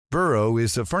Burrow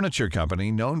is a furniture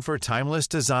company known for timeless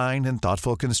design and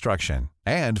thoughtful construction,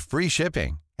 and free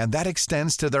shipping, and that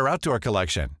extends to their outdoor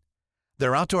collection.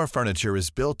 Their outdoor furniture is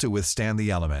built to withstand the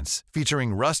elements,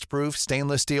 featuring rust-proof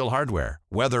stainless steel hardware,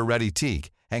 weather-ready teak,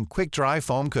 and quick-dry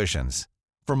foam cushions.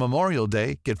 For Memorial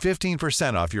Day, get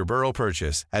 15% off your Burrow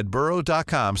purchase at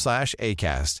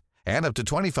burrow.com/ACAST and up to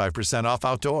 25% off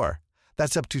outdoor.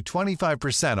 That's up to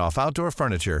 25% off outdoor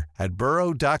furniture at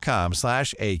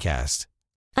burrow.com/ACAST.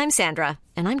 I'm Sandra,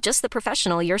 and I'm just the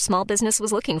professional your small business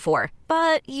was looking for.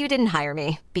 But you didn't hire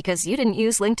me because you didn't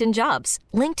use LinkedIn Jobs.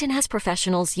 LinkedIn has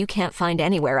professionals you can't find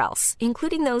anywhere else,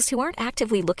 including those who aren't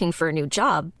actively looking for a new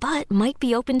job, but might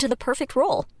be open to the perfect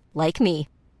role, like me.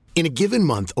 In a given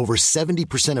month, over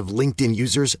 70% of LinkedIn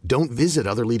users don't visit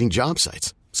other leading job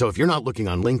sites. So if you're not looking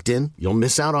on LinkedIn, you'll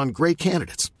miss out on great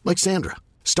candidates like Sandra.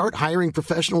 Start hiring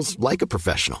professionals like a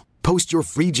professional. Post your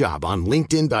free job on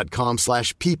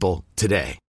linkedin.com/people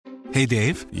today. Hey,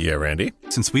 Dave. Yeah, Randy.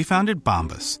 Since we founded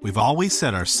Bombas, we've always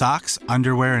said our socks,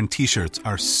 underwear, and T-shirts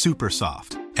are super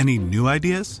soft. Any new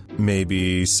ideas?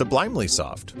 Maybe sublimely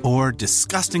soft. Or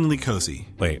disgustingly cozy.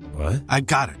 Wait, what? I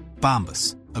got it.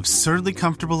 Bombas. Absurdly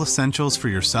comfortable essentials for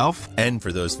yourself and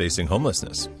for those facing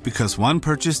homelessness. Because one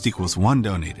purchased equals one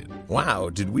donated. Wow,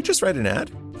 did we just write an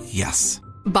ad? Yes.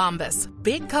 Bombas.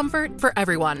 Big comfort for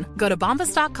everyone. Go to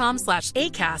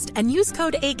bombas.com/ACAST and use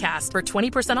code ACAST for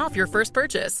 20% off your first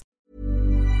purchase.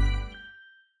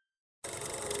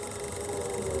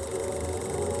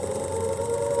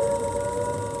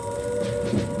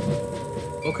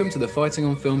 Welcome to the Fighting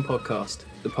on Film podcast,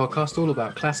 the podcast all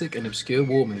about classic and obscure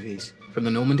war movies, from the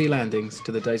Normandy landings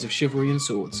to the days of chivalry and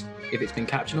swords. If it's been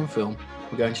captured on film,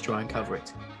 we're going to try and cover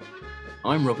it.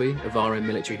 I'm Robbie of RM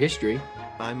Military History.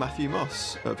 I'm Matthew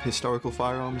Moss of Historical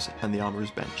Firearms and the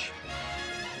Armourer's Bench.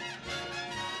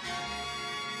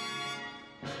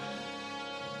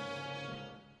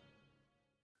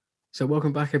 So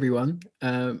welcome back, everyone.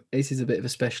 This is a bit of a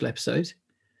special episode.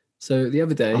 So the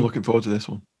other day... I'm looking forward to this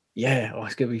one. Yeah,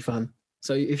 it's going to be fun.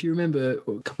 So if you remember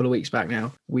a couple of weeks back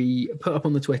now, we put up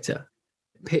on the Twitter,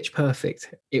 Pitch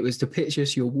Perfect. It was to pitch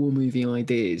us your war movie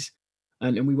ideas.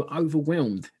 And we were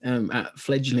overwhelmed at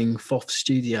fledgling FOF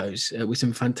Studios with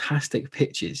some fantastic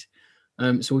pitches.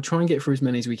 So we'll try and get through as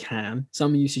many as we can.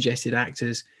 Some of you suggested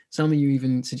actors. Some of you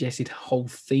even suggested whole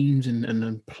themes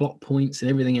and plot points and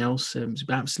everything else. It was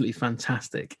absolutely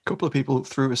fantastic. A couple of people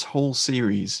threw us whole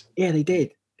series. Yeah, they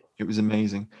did. It was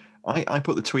amazing. I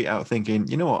put the tweet out thinking,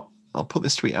 you know what? I'll put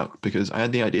this tweet out because I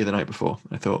had the idea the night before.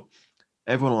 I thought,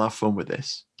 everyone will have fun with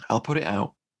this. I'll put it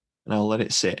out and I'll let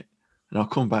it sit and I'll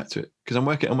come back to it. Because I'm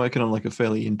working on like a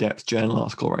fairly in-depth journal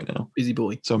article right now. Busy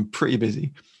boy. So I'm pretty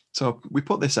busy. So we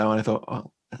put this out and I thought,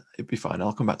 oh, it'd be fine.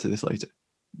 I'll come back to this later.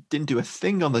 Didn't do a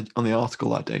thing on the article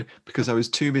that day because I was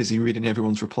too busy reading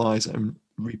everyone's replies and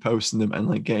reposting them and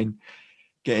like getting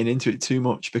into it too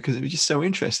much because it was just so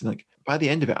interesting. Like by the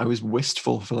end of it, I was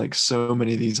wistful for like so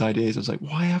many of these ideas. I was like,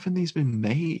 why haven't these been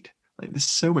made? Like there's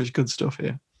so much good stuff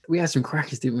here. We had some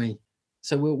crackers, didn't we?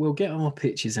 So we'll get our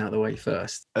pitches out of the way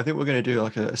first. I think we're going to do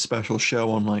like a special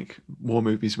show on like war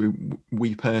movies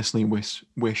we personally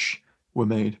wish were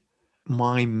made.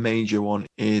 My major one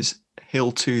is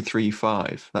Hill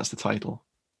 235. That's the title.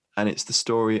 And it's the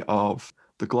story of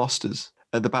the Gloucesters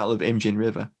at the Battle of Imjin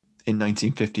River in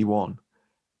 1951.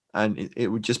 And it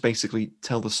would just basically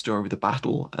tell the story of the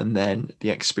battle and then the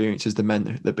experiences of the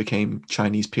men that became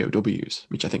Chinese POWs,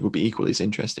 which I think would be equally as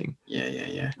interesting.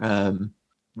 Yeah.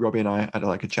 Robbie and I had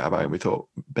like a chat about it. And we thought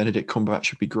Benedict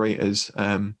Cumberbatch would be great as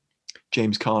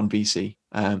James Caan, VC,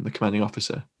 the commanding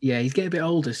officer. Yeah, he's getting a bit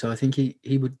older, so I think he'd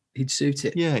suit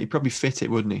it. Yeah, he'd probably fit it,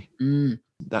 wouldn't he?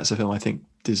 That's a film I think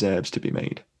deserves to be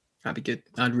made. That'd be good.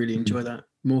 I'd really enjoy that.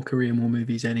 More Korean war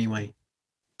movies anyway.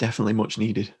 Definitely much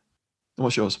needed. And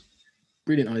what's yours?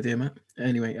 Brilliant idea, Matt.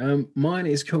 Anyway, mine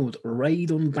is called Raid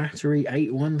on Battery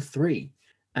 813,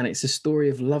 and it's a story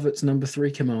of Lovett's No. 3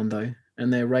 Commando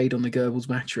and their raid on the Goebbels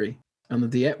battery and the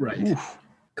Dieppe raid. Oof.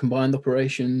 Combined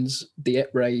operations,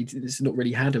 Dieppe raid. It's not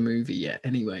really had a movie yet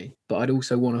anyway, but I'd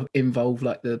also want to involve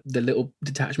like the little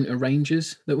detachment of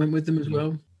Rangers that went with them as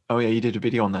well. Oh yeah, you did a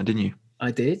video on that, didn't you?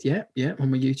 I did, yeah,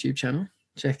 on my YouTube channel.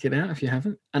 Check it out if you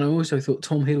haven't. And I also thought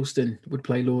Tom Hiddleston would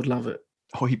play Lord Lovett.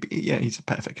 Oh, he's a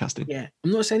perfect casting. Yeah,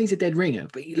 I'm not saying he's a dead ringer,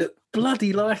 but he looked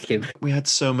bloody like him. We had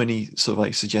so many sort of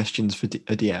like suggestions for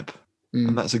a Dieppe,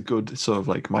 and that's a good sort of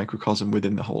like microcosm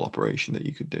within the whole operation that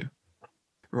you could do.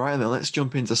 Right then, let's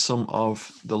jump into some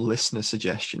of the listener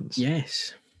suggestions.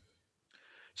 Yes.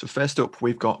 So first up,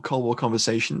 we've got Cold War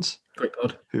Conversations. Great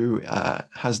pod. Who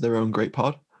has their own great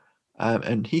pod.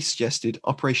 And he suggested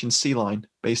Operation Sea Lion,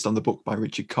 based on the book by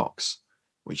Richard Cox,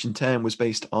 which in turn was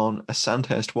based on a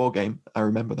Sandhurst war game. I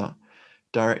remember that,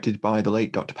 directed by the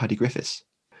late Dr. Paddy Griffiths.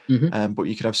 But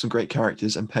you could have some great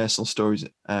characters and personal stories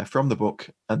from the book,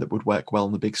 and that would work well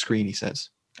on the big screen, he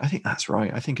says. I think that's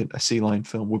right. I think a Sea Lion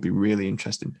film would be really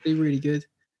interesting. Be really good.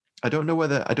 I don't know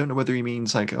whether he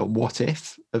means like a what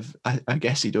if of. I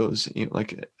guess he does. You know,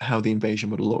 like how the invasion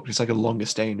would have looked. It's like a longer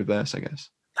stay in reverse, I guess.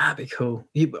 That'd be cool.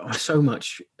 So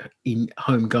much in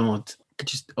Home Guard.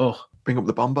 Just bring up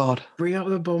the bombard. Bring up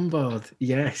the bombard.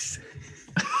 Yes.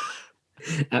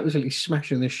 Absolutely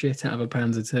smashing the shit out of a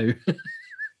Panzer II.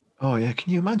 Oh yeah,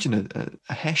 can you imagine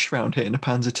a Hesh round hitting a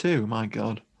Panzer II? My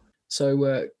God.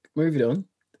 So moving on,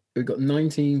 we've got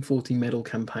 1940 medal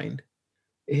campaign.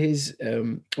 His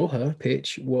or her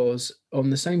pitch was on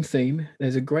the same theme.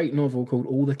 There's a great novel called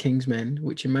All the King's Men,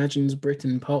 which imagines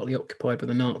Britain partly occupied by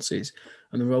the Nazis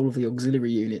and the role of the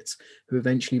auxiliary units, who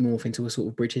eventually morph into a sort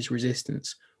of British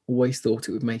resistance. Always thought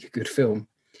it would make a good film.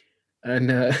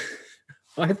 And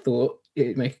I thought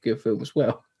it'd make a good film as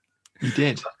well. You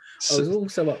did. I was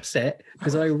also upset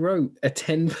because I wrote a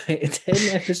 10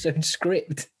 episode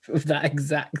script of that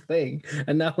exact thing.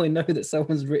 And now I know that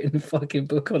someone's written a fucking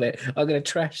book on it. I'm going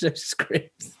to trash those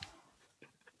scripts.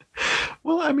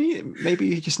 Well, I mean, maybe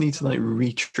you just need to like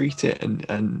retreat it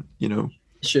and you know,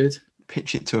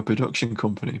 pitch it to a production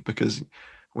company, because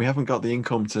we haven't got the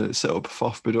income to set up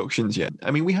FOF Productions yet. I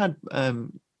mean, we had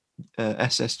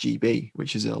SSGB,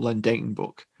 which is a Len Dayton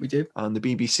book. We do. And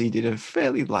the BBC did a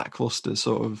fairly lackluster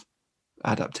sort of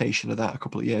adaptation of that a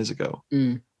couple of years ago.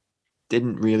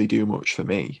 Didn't really do much for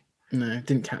me. No,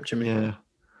 didn't capture me. Yeah.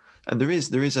 And there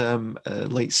is a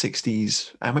late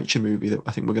 60s amateur movie that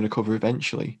I think we're going to cover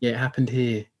eventually. Yeah, it happened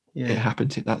here. Yeah. It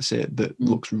happened here, that's it. That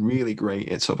looks really great.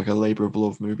 It's sort of like a labour of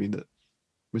love movie that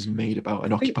was made about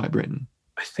an occupied Britain.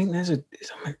 I think there's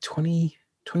it's like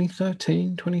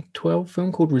 2013, 2012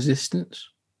 film called Resistance.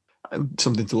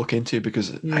 Something to look into,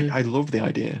 because I love the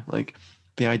idea. Like,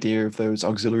 the idea of those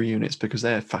auxiliary units, because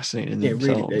they're fascinating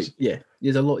themselves. Really,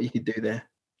 there's a lot you could do there.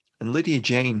 And Lydia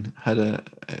Jane had a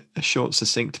short,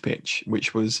 succinct pitch,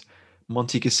 which was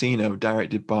Monte Cassino,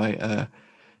 directed by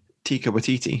Taika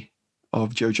Waititi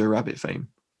of Jojo Rabbit fame,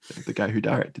 the guy who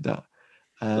directed that.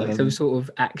 Like some sort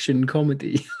of action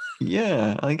comedy.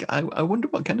 Yeah, like I wonder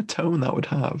what kind of tone that would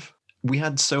have.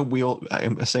 I'm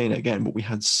saying it again, but we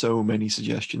had so many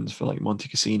suggestions for like Monte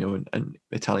Cassino and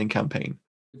Italian Campaign.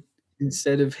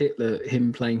 Instead of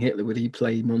him playing Hitler, would he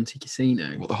play Monte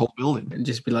Cassino? What, the whole building? And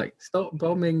just be like, stop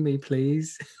bombing me,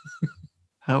 please.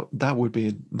 How that would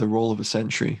be the role of a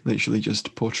century, literally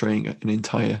just portraying an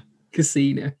entire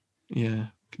casino. Yeah.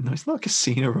 No, it's not a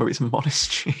casino, Rob, it's a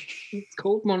monastery. It's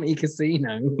called Monte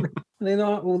Cassino. They're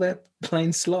not all they're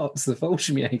playing slots, the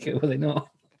Fallschirmjäger, were they not?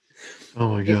 Oh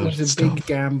my God. It was a big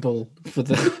gamble for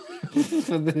the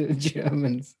for the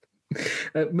Germans.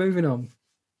 Moving on.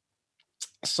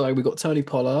 So we've got Tony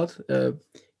Pollard,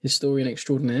 historian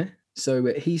extraordinaire.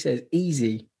 So he says,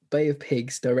 easy, Bay of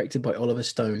Pigs, directed by Oliver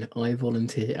Stone. I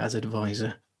volunteer as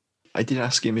advisor. I did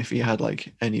ask him if he had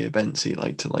like any events he'd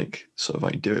like to like sort of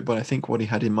like do it, but I think what he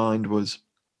had in mind was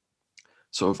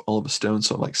sort of Oliver Stone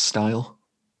sort of like style.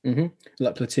 Mm-hmm.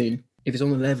 Like Platoon. If it's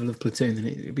on the level of Platoon, then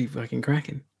it'd be fucking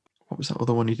cracking. What was that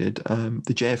other one he did?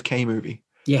 The JFK movie.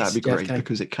 Yes, that'd be JFK. great,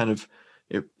 because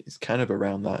it's kind of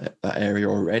around that area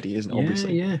already, isn't it?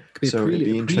 Obviously. Yeah. So it'd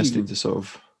be interesting to sort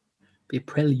of be a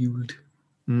prelude.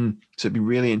 So it'd be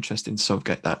really interesting to sort of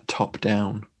get that top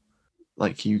down,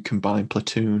 like you combine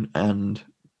Platoon and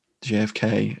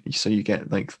JFK, so you get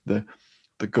like the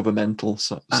governmental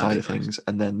side of things,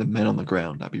 and then the men on the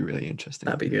ground. That'd be really interesting.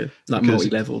 That'd be good, like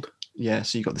multi-leveled. Yeah,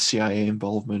 so you got the CIA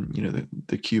involvement, you know,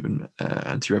 the Cuban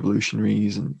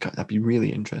anti-revolutionaries, and that'd be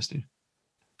really interesting.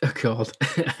 Oh God,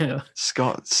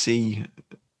 Scott C.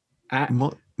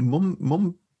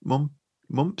 Mumpsimus.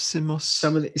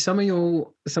 Some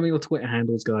of your Twitter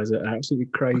handles, guys, are absolutely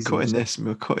crazy.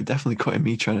 Definitely cutting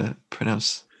me trying to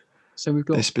pronounce. So we've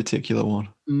got this particular one.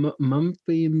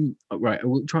 Mumpium. Right,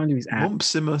 we'll try and do his at.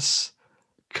 Mumpsimus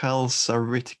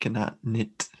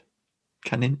Kalsaritkanit.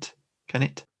 Canit.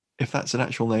 If that's an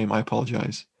actual name, I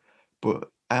apologise. But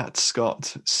at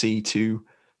Scott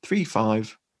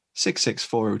C235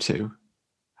 66402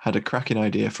 had a cracking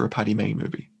idea for a Paddy Mayne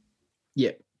movie.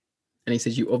 Yeah. And he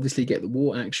says you obviously get the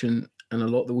war action and a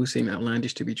lot that will seem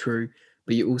outlandish to be true,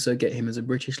 but you also get him as a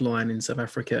British lion in South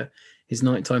Africa. His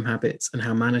nighttime habits and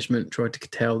how management tried to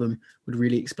curtail them would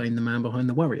really explain the man behind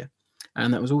the warrior.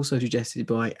 And that was also suggested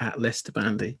by at Lester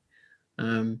Bandy.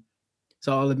 So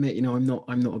I'll admit, you know, I'm not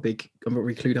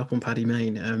really clued up on Paddy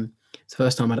Mayne. It's the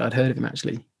first time I'd heard of him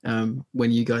actually,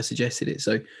 when you guys suggested it.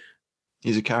 So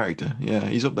He's a character. Yeah,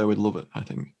 he's up there with Lovett, I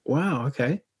think. Wow.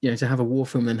 Okay. To have a war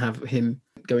film and have him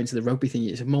go into the rugby thing,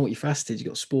 it's a multifaceted. You've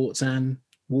got sports and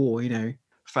war.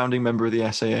 Founding member of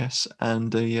the SAS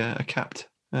and a capped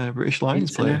British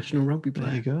Lions player. International rugby player.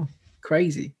 There you go.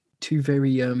 Crazy. Two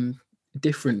very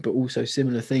different but also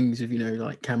similar things of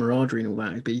like camaraderie and all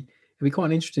that. It'd be quite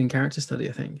an interesting character study,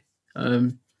 I think.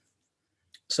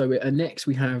 So next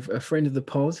we have a friend of the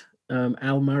pod,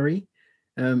 Al Murray,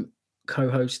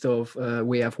 co-host of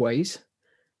We Have Ways.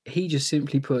 He just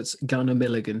simply puts Gunnar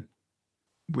Milligan.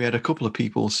 We had a couple of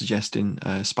people suggesting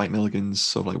Spike Milligan's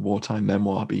sort of like wartime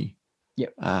memoir be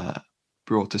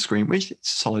brought to screen, which is a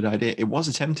solid idea. It was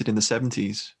attempted in the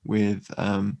 70s with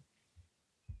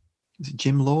is it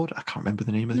Jim Lord? I can't remember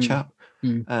the name of the chap.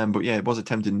 But yeah, it was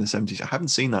attempted in the 70s. I haven't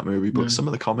seen that movie, but some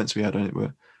of the comments we had on it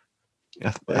were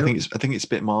I think it's a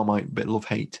bit Marmite, a bit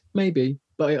love-hate. Maybe.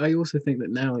 But I also think that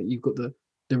now you've got the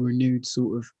renewed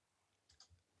sort of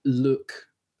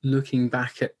looking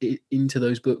back at it, into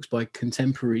those books by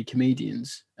contemporary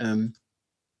comedians and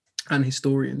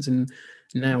historians, and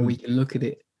now we can look at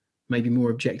it maybe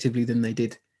more objectively than they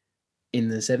did in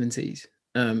the 70s,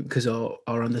 because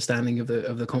our understanding of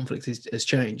the conflict has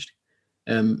changed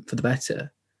for the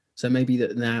better. So maybe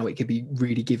that now it could be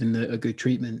really given a good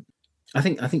treatment. I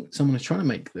think someone is trying to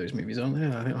make those movies, aren't they?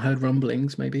 I heard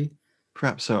rumblings, maybe.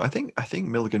 Perhaps so. I think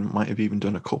Milligan might have even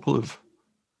done a couple of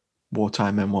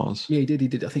wartime memoirs. Yeah, he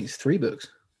did. I think it's 3 books.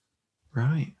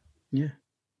 Right. Yeah,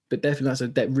 but definitely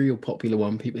that's that real popular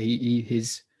one. People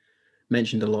he's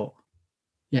mentioned a lot.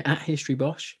 Yeah, at History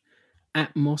Bosch,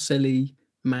 at Mosseli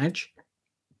Madge,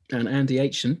 and Andy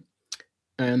Aitchen,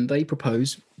 and they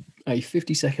propose a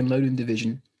 50-second Loading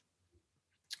Division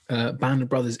Band of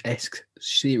Brothers-esque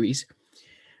series.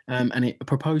 And a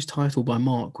proposed title by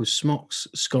Mark was Smocks,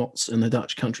 Scots, and the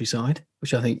Dutch Countryside,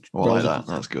 which I think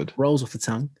that's good. Rolls off the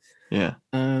tongue. Yeah.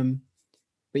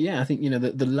 But yeah, I think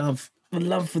the love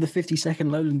for the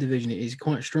 50-second Lowland Division is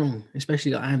quite strong,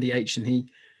 especially like Andy Aitchen.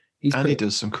 He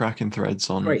does some cracking threads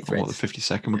on what the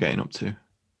 52nd we're getting up to.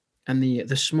 And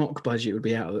the Smock budget would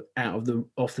be off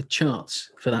the charts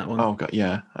for that one. Oh god,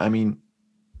 yeah. I mean,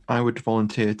 I would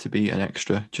volunteer to be an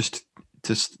extra just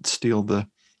to steal the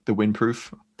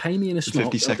windproof. Pay me in a smock.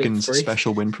 50 seconds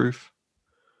special windproof.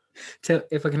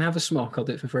 If I can have a smock, I'll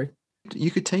do it for free. You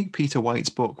could take Peter White's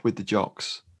book with the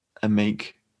jocks and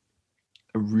make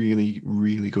a really,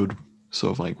 really good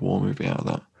sort of like war movie out of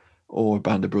that, or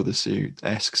Band of Brothers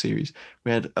esque series.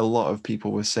 We had a lot of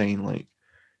people were saying like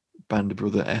Band of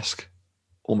Brothers esque,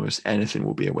 almost anything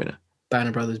will be a winner. Band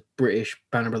of Brothers British,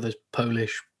 Band of Brothers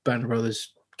Polish, Band of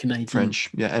Brothers Canadian, French,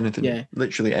 yeah, anything,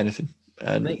 literally anything.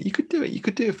 And you could do it. You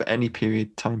could do it for any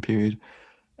time period,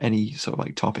 any sort of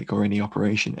like topic or any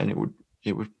operation, and it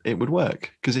would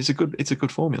work because it's a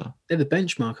good formula. They're the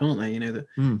benchmark, aren't they?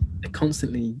 They're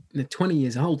constantly 20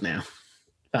 years old now.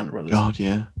 Band of Brothers. God,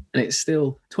 yeah. And it's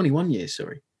still 21 years.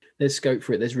 Sorry, there's scope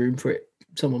for it. There's room for it.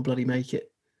 Someone bloody make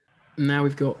it. Now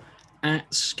we've got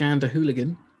at Scander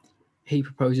Hooligan. He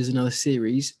proposes another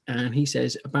series, and he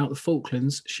says about the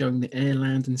Falklands, showing the air,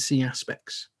 land, and sea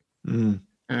aspects.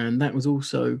 And that was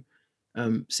also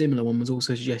similar one was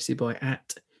also suggested by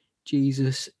at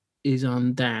Jesus is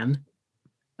Undan.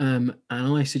 And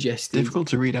I suggested difficult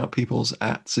to read out people's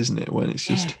ats, isn't it? When it's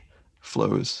just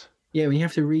flows. Yeah, when you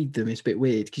have to read them, it's a bit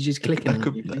weird because you just click on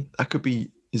them. That could be.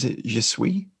 Is it Je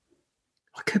suis?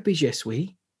 It could be Je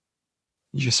suis.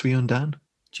 Je suis Undan.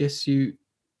 Je suis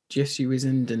is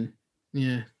Undan.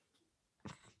 Yeah.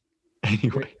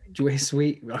 Anyway. Je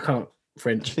suis. I can't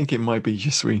French. I think it might be Je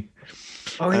suis.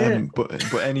 Oh yeah. But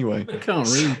anyway. I can't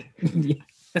read.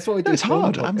 That's what we do. It's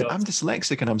hard. I'm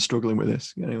dyslexic and I'm struggling with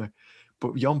this. Anyway.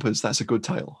 But Yompers, that's a good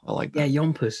title. I like that. Yeah,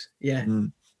 Yompers. Yeah. I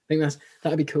think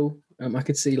that'd be cool. I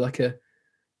could see like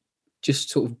just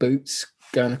sort of boots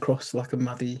going across like a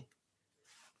muddy.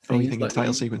 Oh, you think like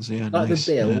title sequence? Yeah, like nice.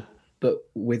 The Bill, but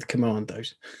with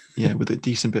commandos. Yeah, with a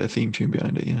decent bit of theme tune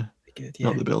behind it. Yeah. Good, yeah.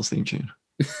 Not the Bill's theme tune.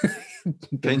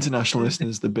 For international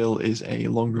listeners, the Bill is a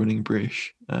long-running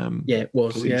British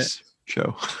police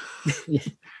show. Yeah.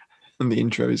 And the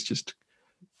intro is just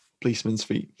policeman's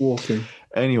feet walking.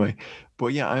 Anyway, but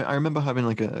yeah, I remember having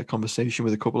like a conversation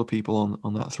with a couple of people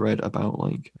on that thread about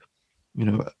like,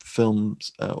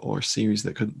 films or series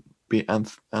that could be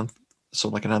sort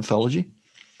of like an anthology.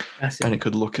 And it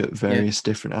could look at various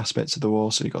different aspects of the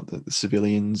war. So you've got the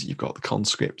civilians, you've got the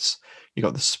conscripts, you've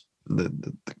got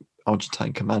the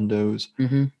Argentine commandos,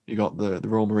 you got the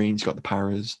Royal Marines, you got the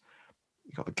Paras,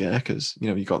 you got the Gurkhas,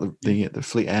 you got the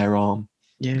Fleet Air Arm,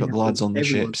 you got the lads on the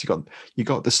ships, you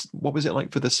got this. What was it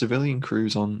like for the civilian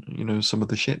crews on some of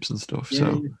the ships and stuff?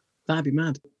 So That'd be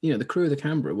mad. You know, the crew of the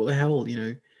Canberra, what the hell, you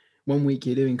know, 1 week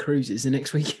you're doing cruises, the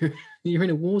next week you're in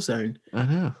a war zone. I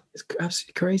know. It's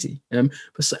absolutely crazy.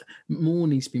 More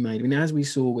needs to be made. I mean, as we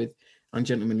saw with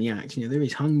Ungentlemanly Act, you know, there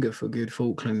is hunger for good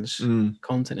Falklands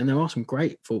content, and there are some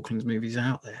great Falklands movies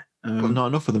out there. But not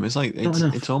enough of them. It's like Not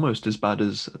enough. it's almost as bad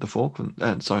as the Falklands.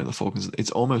 The Falklands. It's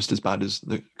almost as bad as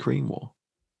the Korean War.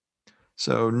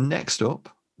 So next up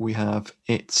we have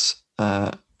It's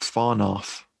Far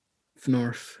North.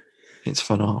 North. It's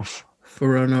Far North.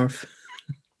 For North.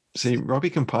 See, Robbie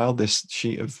compiled this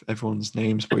sheet of everyone's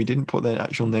names, but he didn't put their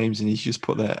actual names in. He's just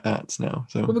put their ats now.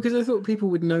 So Well, because I thought people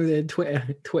would know their Twitter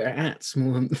ats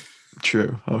more than.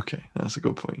 true. Okay, that's a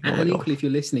good point. And equally, if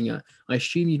you're listening, I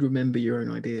assume you'd remember your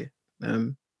own idea.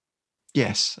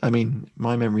 Yes, I mean,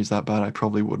 my memory's that bad, I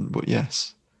probably wouldn't, but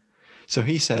yes. So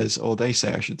he says, or they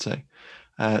say, I should say,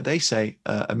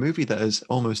 a movie that has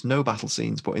almost no battle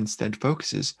scenes, but instead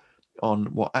focuses on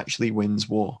what actually wins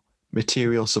war: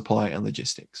 material supply and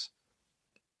logistics.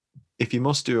 If you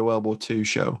must do a World War II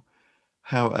show,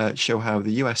 how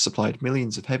the US supplied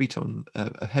millions of heavy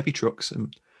trucks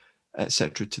and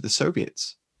etc. to the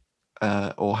Soviets,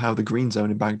 or how the Green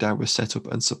Zone in Baghdad was set up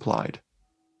and supplied.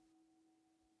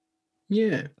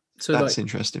 Yeah. So that's like,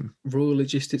 interesting. Royal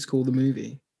Logistics call the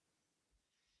movie.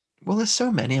 Well, there's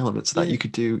so many elements that you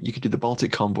could do. You could do the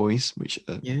Baltic convoys, which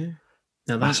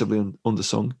are massively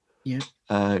undersung. Yeah.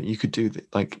 You could do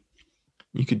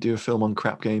you could do a film on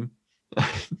Crap Game,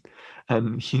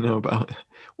 and you know about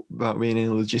being in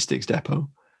a logistics depot.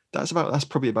 That's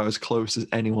probably about as close as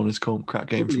anyone has come. Crap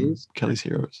Game from Kelly's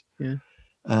Heroes. Yeah.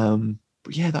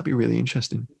 But yeah, that'd be really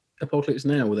interesting. Apocalypse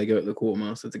Now, where they go to the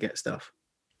quartermaster to get stuff.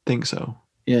 Think so.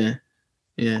 Yeah.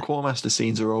 Yeah. Quartermaster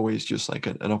scenes are always just like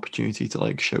an opportunity to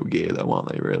like show gear, though,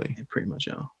 aren't they? Really. They pretty much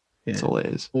are. Yeah. That's all it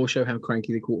is. Or show how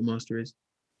cranky the quartermaster is.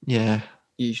 Yeah.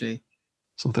 Usually.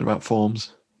 Something about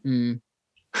forms. No,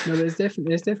 there's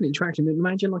definitely traction.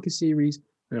 Imagine like a series.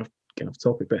 I'll get off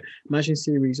topic, but imagine a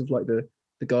series of like the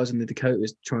guys in the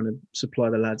Dakotas trying to supply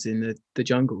the lads in the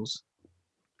jungles.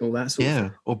 All that sort of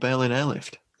thing. Or Berlin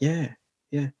Airlift. Yeah.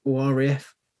 Yeah. Or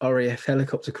RAF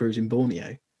helicopter crews in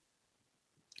Borneo.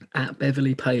 At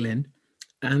Beverly Palin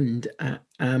and at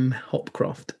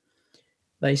Hopcroft.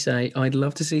 They say, I'd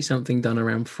love to see something done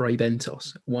around Fray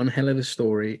Bentos. One hell of a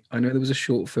story. I know there was a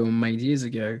short film made years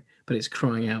ago, but it's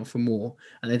crying out for more.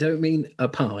 And they don't mean a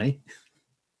pie.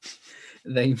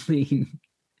 They mean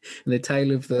the tale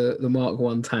of the Mark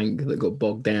I tank that got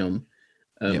bogged down.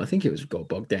 I think it got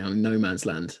bogged down in no man's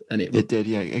land. And it did,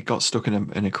 yeah. It got stuck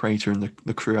in a crater and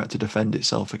the crew had to defend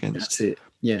itself against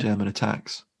German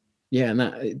attacks. Yeah, and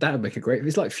that would make a great.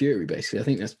 It's like Fury, basically. I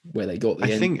think that's where they got the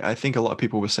end. I think a lot of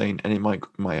people were saying, and it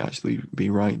might actually be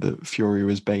right, that Fury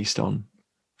was based on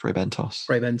Fray Bentos.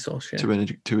 Fray Bentos, yeah.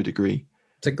 To a degree.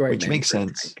 It's a great which makes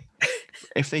sense.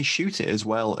 If they shoot it as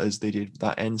well as they did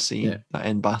that end scene, that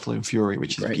end battle in Fury,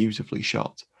 which is beautifully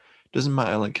shot, doesn't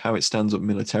matter like how it stands up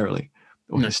militarily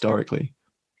or historically.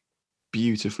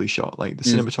 Beautifully shot, like the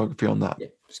cinematography on that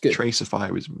Trace of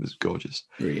Fire was gorgeous,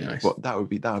 really nice. But that would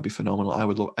be phenomenal. I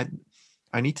would love.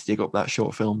 I need to dig up that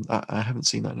short film. I haven't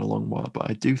seen that in a long while, but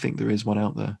I do think there is one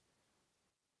out there.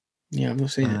 Yeah, I've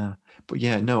not seen it. But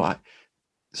yeah, no.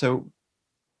 So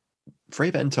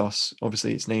Fray Bentos,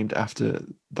 obviously, it's named after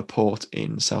the port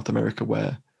in South America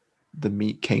where the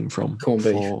meat came from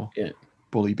for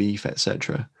bully beef,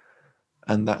 etc.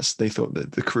 And they thought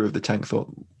that the crew of the tank thought,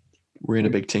 we're in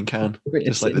a big tin can,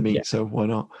 just like the meat, so why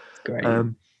not? Great.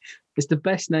 It's the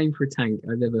best name for a tank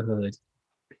I've ever heard.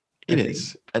 It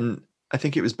is. And I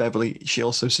think it was Beverly. She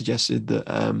also suggested that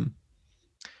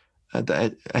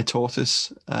a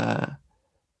tortoise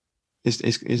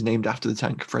is named after the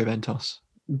tank, Fray Bentos.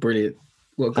 Brilliant.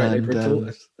 What a great name for a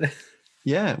tortoise.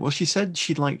 Yeah, well, she said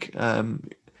she'd like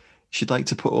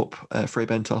to put up Fray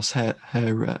Bentos,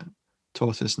 her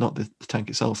tortoise, not the tank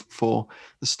itself, for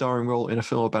the starring role in a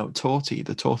film about Torty,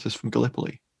 the tortoise from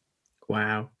Gallipoli.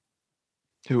 Wow.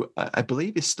 Who I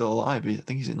believe is still alive. I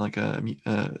think he's in like a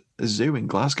zoo in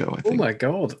Glasgow, I think. Oh my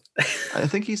God. I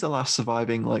think he's the last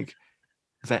surviving like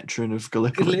veteran of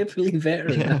Gallipoli. Gallipoli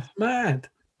veteran. Yeah. That's mad.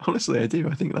 Honestly, I do.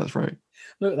 I think that's right.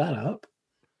 Look that up.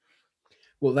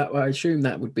 Well, I assume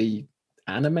that would be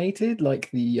animated,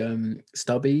 like the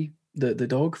Stubby, the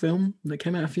dog film that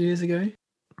came out a few years ago.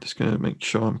 Just going to make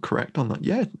sure I'm correct on that.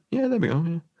 Yeah, there we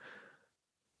go.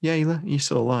 Yeah, he's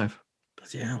still alive.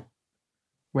 Bloody hell.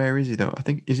 Where is he though? I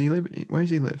think where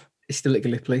does he live? He's still at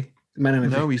Gallipoli.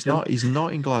 No, he's not. He's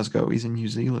not in Glasgow. He's in New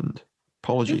Zealand.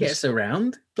 Apologies. He gets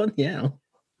around. Bloody hell.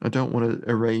 I don't want to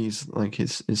erase like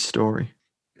his story.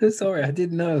 Sorry, I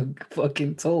didn't know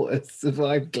fucking tortoise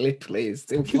survived Gallipoli. It's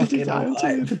still Did he fucking die on the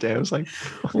other alive. day? I was like,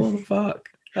 What the fuck?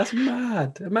 That's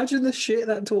mad. Imagine the shit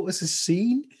that tortoise has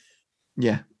seen.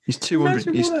 yeah, he's 200.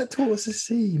 Imagine what that tortoise has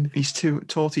seen.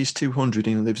 Torty's 200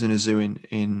 and he lives in a zoo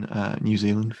in New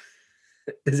Zealand.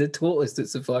 There's a tortoise that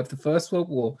survived the First World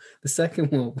War, the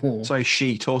Second World War. Sorry,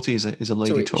 Torty is a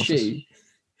lady Sorry, tortoise.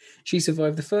 She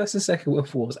survived the First and Second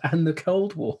World Wars and the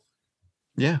Cold War.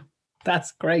 Yeah.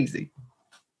 That's crazy.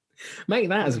 Make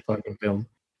that as a fucking film.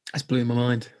 That's blew my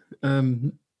mind.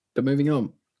 But moving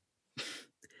on.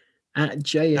 At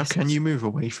JS. How can you move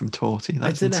away from Torty?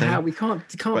 I don't know how we can't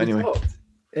But be anyway. stopped.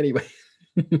 Anyway.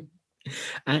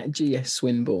 At GS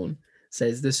Swinburne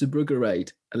says the Zeebrugge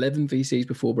raid, 11 VCs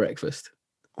before breakfast.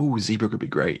 Oh, Zeebrugge would be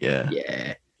great, yeah.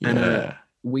 Yeah. Yeah. And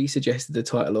we suggested the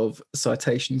title of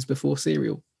Citations Before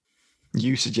Serial.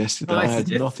 You suggested that. I I had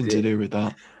suggested nothing to it. do with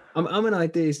that. I'm an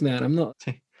ideas man. I'm not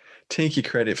Take your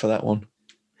credit for that one.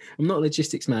 a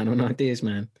logistics man. I'm an ideas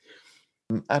man.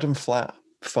 Adam Flat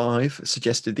 5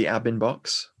 suggested the Abin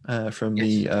box from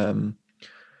the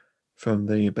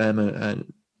Burma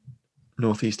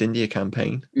Northeast India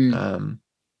campaign. That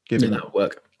would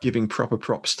work. Giving proper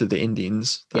props to the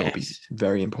Indians. That would be Yes.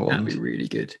 very important. That'd be really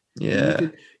good. Yeah.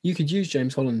 You could use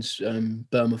James Holland's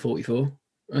Burma 44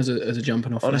 as a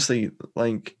jumping off. Honestly,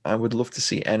 like I would love to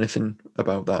see anything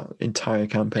about that entire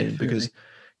campaign because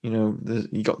you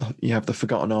have the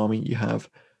Forgotten Army, you have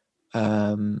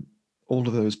all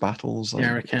of those battles. Like,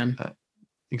 Arakan.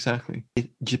 Exactly.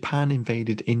 Japan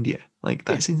invaded India. Like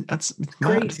that's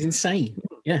Great, mad. it's insane.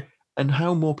 Yeah. And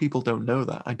how more people don't know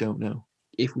that, I don't know.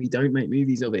 If we don't make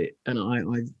movies of it, and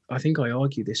I think I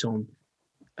argued this on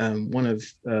one of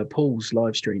Paul's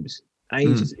live streams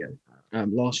ages ago,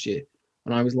 last year,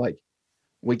 and I was like,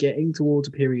 we're getting towards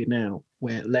a period now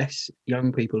where less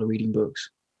young people are reading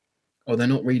books, or they're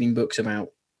not reading books about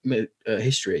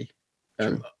history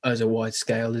as a wide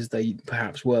scale as they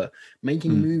perhaps were.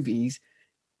 Making movies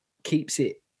keeps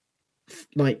it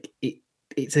like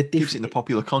it's a different, Keeps it in the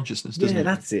popular consciousness, doesn't it? Yeah,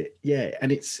 that's it. Yeah,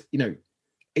 and it's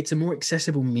it's a more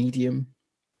accessible medium,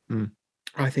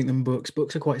 I think, than books.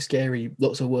 Books are quite scary.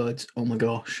 Lots of words. Oh my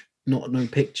gosh, no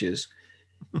pictures.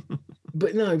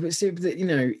 But see,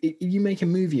 you make a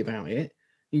movie about it.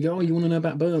 You go, oh, you want to know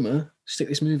about Burma? Stick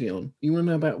this movie on. You want to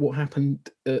know about what happened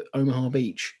at Omaha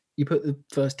Beach? You put the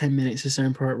first 10 minutes of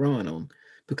Saving Private Ryan on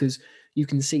because you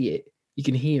can see it, you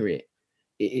can hear it.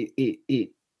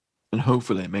 And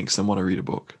hopefully it makes them want to read a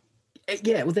book.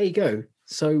 Yeah, well, there you go.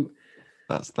 So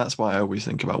that's why I always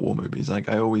think about war movies. Like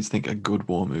I always think a good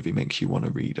war movie makes you want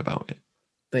to read about it.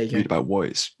 There you go. Read about what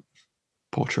it's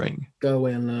portraying. Go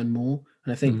away and learn more.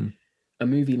 And I think a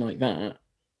movie like that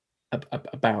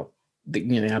about the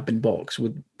Abin box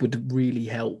would really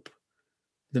help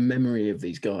the memory of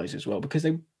these guys as well, because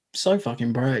they're so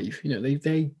fucking brave.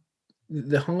 They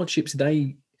the hardships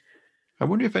they. I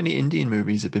wonder if any Indian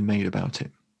movies have been made about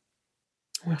it.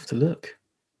 We'll have to look.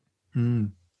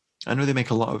 I know they make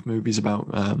a lot of movies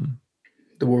about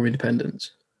The War of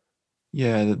Independence.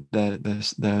 Yeah,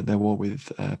 their war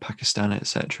with Pakistan,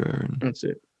 etc. And That's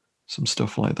it. Some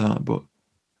stuff like that. But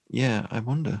yeah, I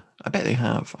wonder. I bet they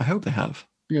have. I hope they have.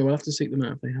 Yeah, we'll have to seek them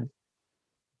out if they have.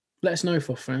 Let us know,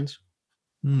 FOF fans.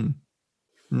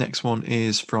 Next one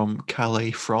is from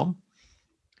Calais From,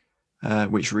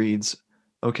 which reads,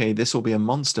 okay, this will be a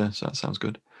monster, so that sounds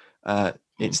good.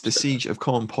 It's the Siege of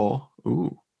Cawnpore.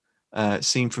 Ooh.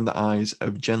 Seen from the eyes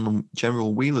of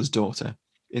General Wheeler's daughter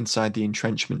inside the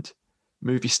entrenchment.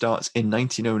 Movie starts in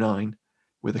 1909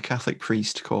 with a Catholic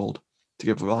priest called to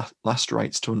give last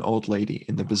rites to an old lady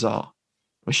in the bazaar.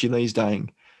 As she lays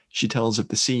dying, she tells of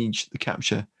the siege, the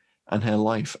capture, and her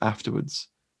life afterwards.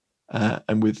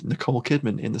 And with Nicole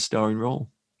Kidman in the starring role.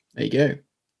 There you go.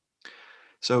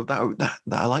 So that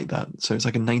I like that. So it's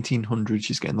like in 1900,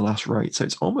 she's getting the last rites. So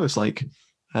it's almost like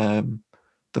The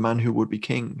Man Who Would Be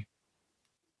King.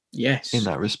 Yes. In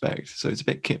that respect. So it's a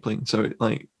bit Kipling. So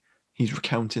he's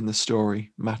recounting the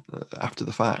story after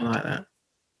the fact. I like that.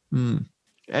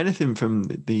 Anything from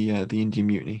the Indian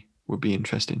Mutiny would be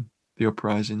interesting. The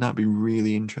Uprising, that'd be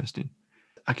really interesting.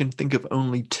 I can think of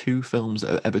only 2 films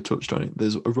that have ever touched on it.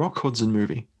 There's a Rock Hudson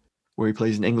movie where he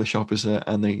plays an English officer,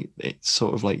 and it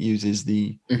sort of like uses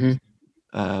the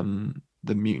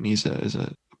mutiny as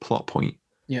a plot point.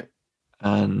 Yep.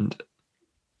 And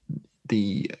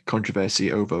the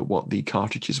controversy over what the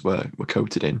cartridges were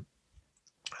coated in.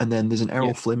 And then there's an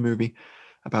Errol Flynn movie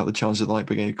about the Charge of the Light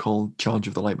Brigade called Charge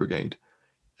of the Light Brigade.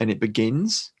 And it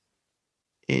begins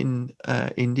in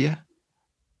India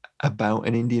about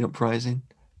an Indian uprising.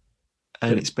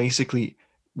 And it's basically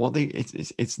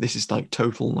this is like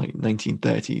total like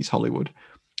 1930s Hollywood.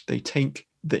 they take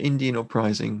the Indian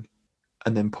uprising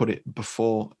and then put it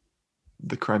before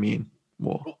the Crimean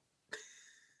War,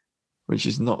 which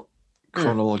is not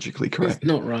chronologically correct. It's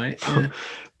not right. Yeah.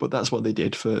 But that's what they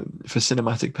did for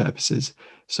cinematic purposes.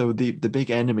 So the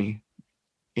big enemy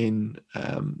in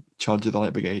Charge of the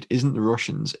Light Brigade isn't the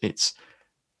Russians, it's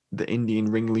the Indian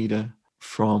ringleader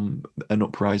from an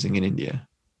uprising in India.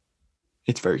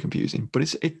 It's very confusing,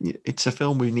 but it's a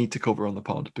film we need to cover on the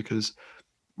pod because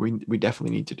we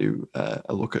definitely need to do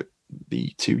a look at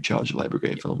the 2 Charge of the Light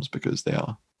Brigade films because they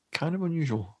are kind of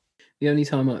unusual.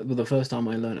 The first time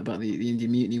I learned about the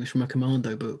Indian Mutiny was from a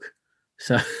Commando book.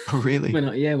 So Oh, really? when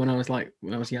I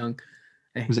was young.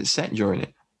 Was it set during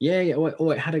it? Yeah.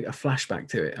 It had a flashback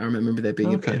to it. I remember there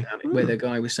being a bit about it where the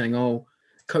guy was saying, "Oh,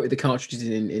 coated the cartridges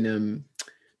in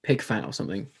pig fat or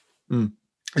something," and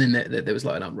then there was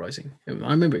like an uprising. I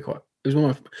remember it quite. It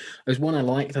was one I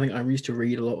liked. I think I used to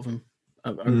read a lot of them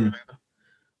over and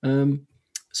over.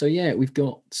 So yeah, we've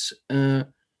got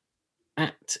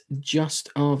at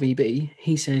Just RVB.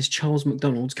 He says Charles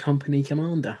McDonald's Company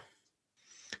Commander.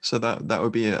 So that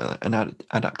would be an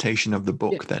adaptation of the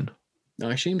book then.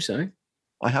 I assume so.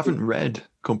 I haven't read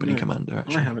Company Commander,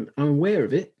 actually. I haven't. I'm aware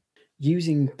of it.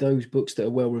 Using those books that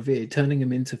are well revered, turning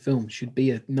them into film should be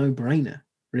a no-brainer,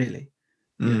 really.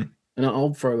 Yeah. And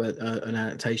I'll throw an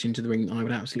adaptation to the ring I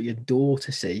would absolutely adore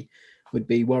to see would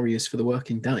be Warriors for the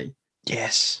Working Day.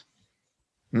 Yes.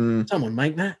 Someone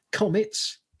make that.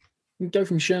 Comets. You go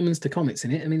from Shermans to comets in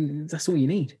it. I mean, that's all you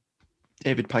need.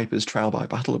 David Piper's Trial by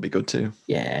Battle would be good too.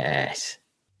 Yes.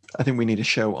 I think we need a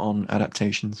show on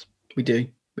adaptations. We do.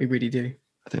 We really do.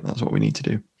 I think that's what we need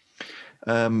to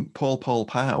do. Paul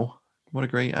Pow, what a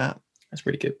great app. That's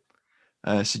pretty good.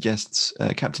 Suggests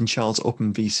Captain Charles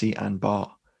Upham VC and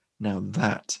Bar. Now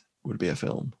that would be a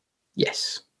film.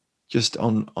 Yes. Just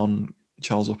on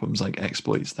Charles Upham's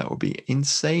exploits, that would be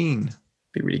insane.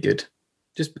 Be really good.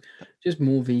 Just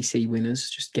more VC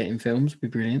winners just getting films would be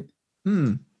brilliant.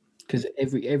 Because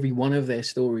every one of their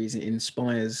stories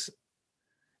is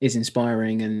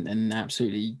inspiring and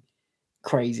absolutely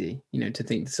crazy. To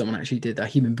think that someone actually did that,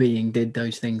 human being did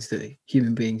those things that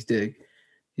human beings do,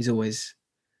 is always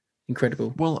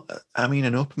incredible. Well, I mean,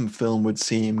 an Upham film would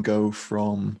see him go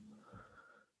from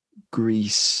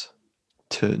Greece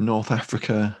to North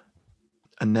Africa,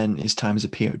 and then his time as a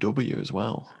POW as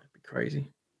well. That'd be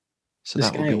crazy. So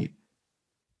that would be.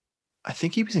 I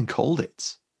think he was in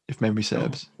Colditz, if memory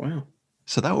serves. Oh, wow.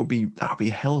 So that would be a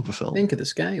hell of a film. Think of the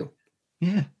scale.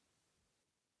 Yeah.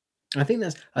 I think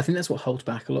that's what holds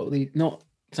back a lot of not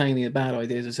saying the bad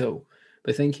ideas at all,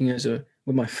 but thinking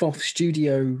with my FOF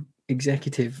studio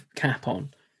executive cap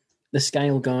on, the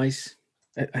scale guys,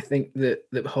 I think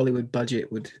that Hollywood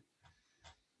budget would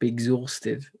be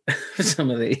exhausted for some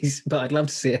of these, but I'd love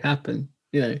to see it happen,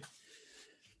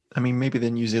 I mean, maybe the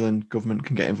New Zealand government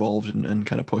can get involved and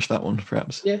kind of push that one,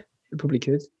 perhaps. Yeah, it probably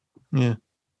could. Yeah.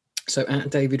 So at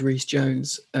David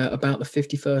Rhys-Jones, about the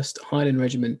 51st Highland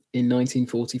Regiment in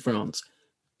 1940 France,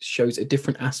 shows a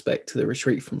different aspect to the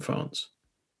retreat from France.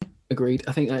 Agreed.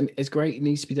 I think it's great. It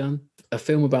needs to be done. A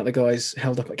film about the guys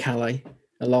held up at Calais,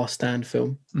 a Last Stand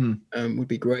film, would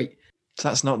be great. So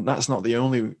that's not the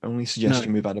only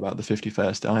suggestion we've had about the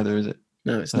 51st either, is it?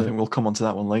 No, it's not. I think we'll come on to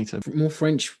that one later. More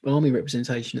French army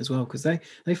representation as well, because they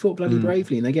fought bloody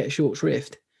bravely and they get short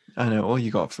shrift. I know. All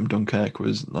you got from Dunkirk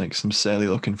was some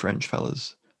surly-looking French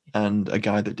fellas and a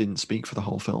guy that didn't speak for the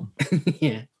whole film.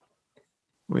 Yeah.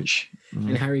 Which...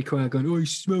 And Harry Quayle going, "Oh, he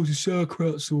smells of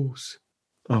sauerkraut sauce."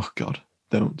 Oh, God.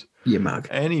 Don't. You mug.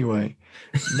 Anyway,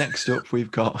 next up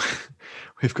we've got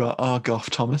Argoff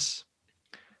Thomas,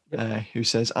 who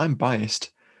says, "I'm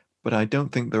biased, but I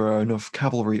don't think there are enough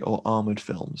cavalry or armoured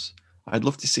films. I'd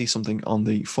love to see something on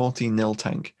the 14 nil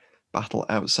tank battle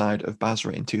outside of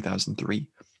Basra in 2003,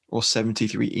 or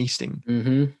 73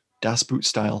 Easting. Das Boot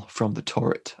style from the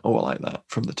turret." Oh, I like that,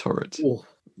 from the turret. Oh.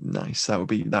 Nice. That'd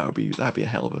be a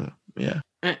hell of a, yeah.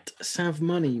 At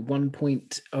Savmoney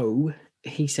 1.0,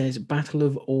 he says Battle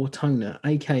of Ortona,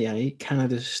 aka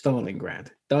Canada's Stalingrad.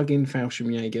 Dug-in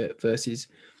Fallschirmjäger versus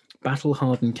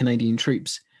battle-hardened Canadian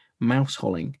troops.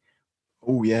 Mouse-holing.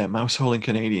 Oh yeah, mouse-holing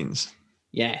Canadians.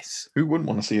 Yes. Who wouldn't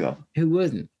want to see that? Who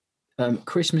wouldn't?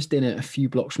 Christmas dinner a few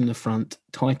blocks from the front.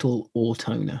 Title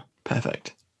Ortona.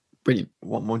 Perfect. Brilliant.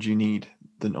 What more do you need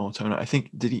than Ortona? I think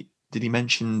did he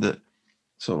mention that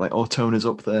sort of like Ortona's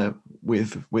up there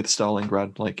with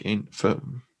Stalingrad,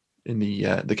 in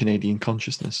the Canadian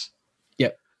consciousness?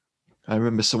 Yep. I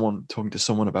remember someone talking to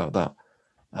someone about that,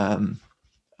 and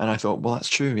I thought, well, that's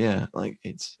true. Yeah,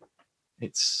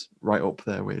 it's right up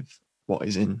there with what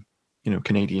is in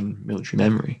Canadian military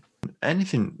memory.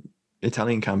 Anything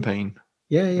Italian campaign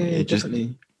Yeah,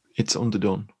 Definitely. It's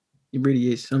underdone. It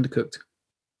really is undercooked.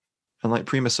 And like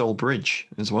Prima Soul Bridge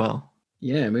as well.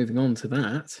 Yeah, moving on to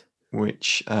that.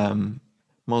 Which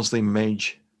Mosley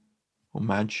Madge.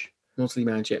 Mosley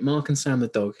Madge, yeah. Mark and Sam the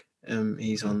dog.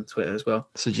 He's on Twitter as well.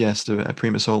 Suggest a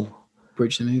Prima Soul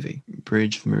Bridge the movie.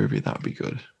 That would be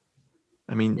good.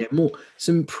 I mean, yeah,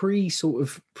 some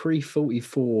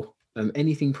pre-44,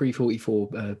 anything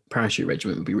pre-44 parachute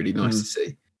regiment would be really nice to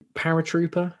see.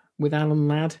 Paratrooper with Alan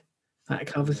Ladd, that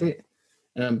covers it.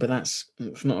 But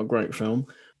it's not a great film.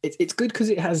 It's good because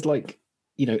it has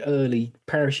early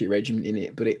parachute regiment in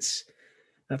it, but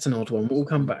that's an odd one. We'll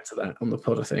come back to that on the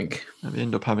pod, I think. And they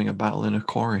end up having a battle in a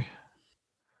quarry.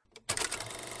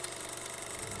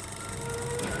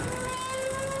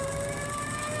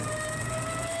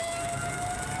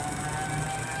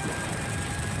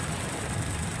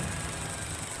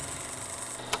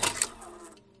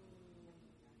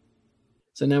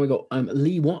 So now we've got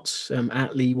Lee Watts,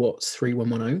 at Lee Watts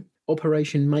 3110.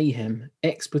 Operation Mayhem,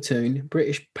 ex-platoon,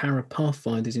 British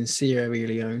para-pathfinders in Sierra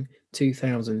Leone,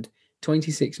 2000.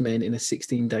 26 men in a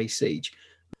 16-day siege.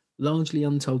 Largely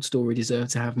untold story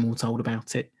deserved to have more told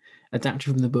about it.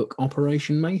 Adapted from the book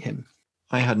Operation Mayhem.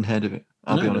 I hadn't heard of it,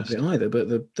 I'll be honest. I hadn't either, but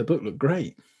the book looked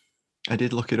great. I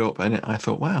did look it up and I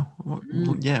thought, wow,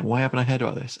 why haven't I heard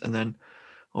about this? And then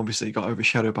obviously it got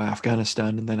overshadowed by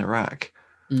Afghanistan and then Iraq.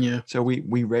 Yeah. So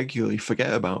we regularly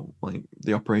forget about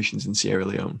the operations in Sierra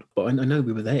Leone. But I know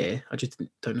we were there. I just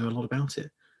don't know a lot about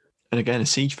it. And again, a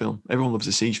siege film. Everyone loves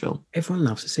a siege film. Everyone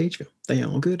loves a siege film. They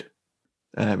are good.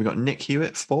 We got Nick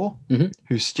Hewitt, 4,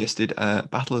 who suggested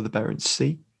Battle of the Barents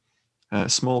Sea.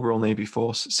 Small Royal Navy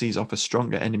force sees off a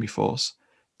stronger enemy force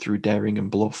through daring and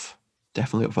bluff.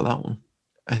 Definitely up for that one.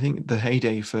 I think the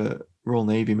heyday for Royal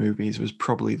Navy movies was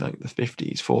probably the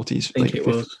 50s, 40s,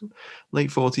 late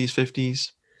 40s,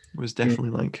 50s. Was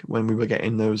definitely when we were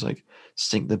getting those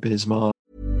Sink the Bismarck.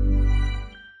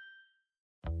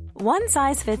 One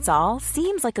size fits all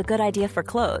seems like a good idea for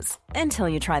clothes until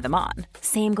you try them on.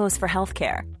 Same goes for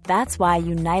healthcare. That's why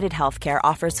United Healthcare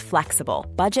offers flexible,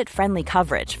 budget-friendly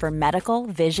coverage for medical,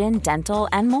 vision, dental,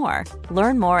 and more.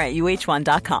 Learn more at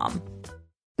uh1.com.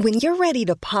 When you're ready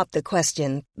to pop the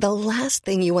question, the last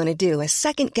thing you want to do is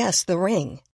second-guess the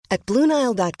ring. At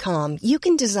BlueNile.com, you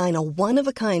can design a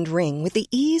one-of-a-kind ring with the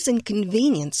ease and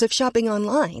convenience of shopping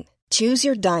online. Choose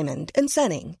your diamond and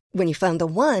setting. When you find the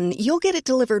one, you'll get it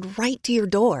delivered right to your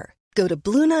door. Go to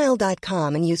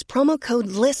BlueNile.com and use promo code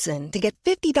LISTEN to get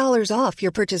 $50 off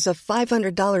your purchase of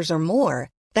 $500 or more.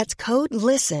 That's code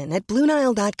LISTEN at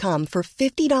BlueNile.com for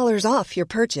 $50 off your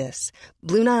purchase.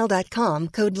 BlueNile.com,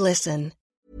 code LISTEN.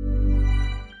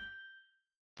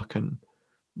 And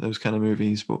those kind of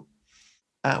movies, but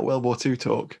at World War II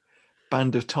talk,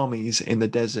 Band of Tommies in the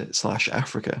Desert /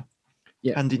 Africa.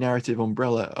 Yeah. Handy narrative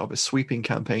umbrella of a sweeping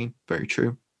campaign, very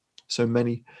true. So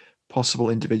many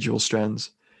possible individual strands.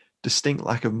 Distinct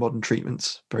lack of modern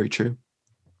treatments, very true.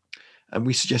 And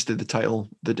we suggested the title,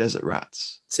 The Desert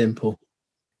Rats. Simple.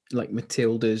 Like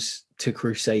Matilda's to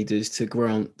Crusaders to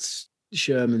Grant's,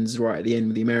 Sherman's right at the end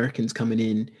with the Americans coming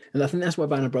in. And I think that's why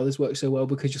Band of Brothers works so well,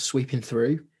 because you're sweeping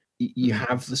through. You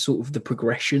have the sort of the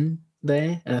progression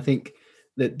there. And I think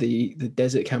that the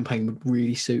desert campaign would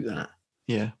really suit that.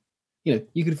 Yeah.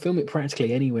 You could film it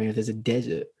practically anywhere there's a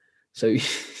desert. So,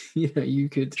 you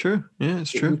could... True. Yeah, it's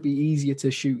true. It would be easier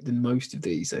to shoot than most of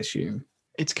these, I assume.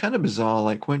 It's kind of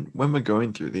bizarre. When we're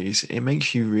going through these, it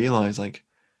makes you realize,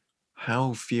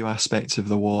 how few aspects of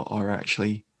the war are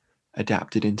actually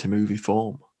adapted into movie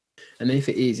form. And if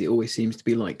it is, it always seems to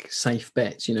be safe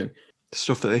bets,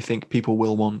 Stuff that they think people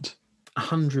will want.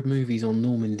 100 movies on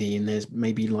Normandy and there's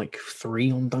maybe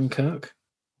 3 on Dunkirk.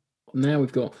 Now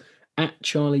we've got at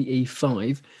Charlie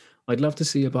E5. I'd love to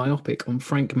see a biopic on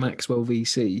Frank Maxwell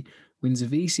VC. Wins a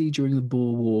VC during the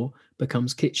Boer War,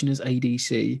 becomes Kitchener's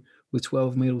ADC with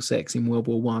 12 Middlesex in World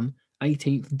War I.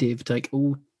 18th Div take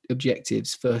all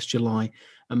objectives 1st July,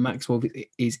 and Maxwell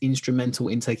is instrumental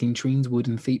in taking Treenswood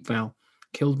and Thiepval,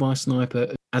 killed by a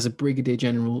sniper as a brigadier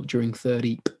general during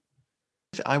 3rd Ypres.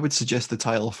 I would suggest the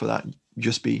title for that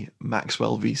just be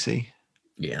Maxwell VC.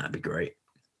 Yeah, that'd be great.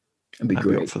 I'd be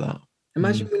up for that.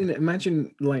 Imagine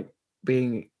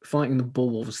fighting the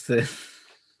Boers,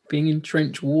 being in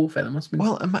trench warfare. That must have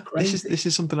been crazy. This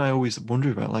is something I always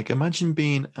wonder about. Imagine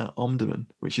being at Omdurman,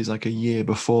 which is a year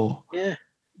before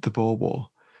the Boer War,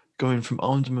 going from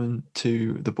Omdurman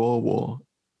to the Boer War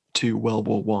to World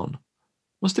War One.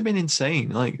 Must have been insane.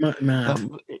 Mad.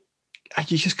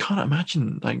 You just can't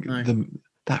imagine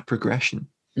that progression.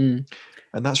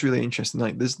 And that's really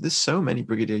interesting. There's so many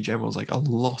brigadier generals. A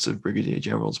lot of brigadier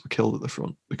generals were killed at the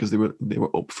front because they were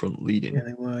up front leading. Yeah,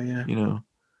 they were. Yeah.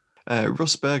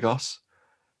 Russ Burgos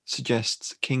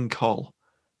suggests King Col,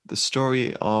 the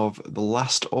story of the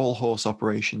last all-horse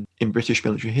operation in British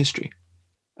military history,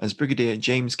 as Brigadier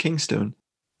James Kingstone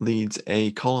leads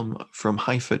a column from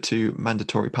Haifa to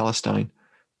Mandatory Palestine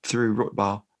through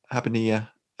Rutbah, Habaniya,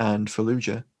 and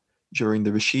Fallujah during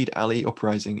the Rashid Ali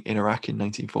uprising in Iraq in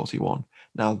 1941.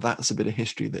 Now, that's a bit of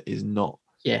history that is not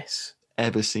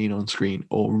ever seen on screen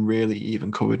or really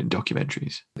even covered in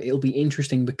documentaries. It'll be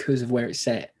interesting because of where it's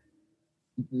set,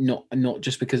 not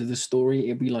just because of the story.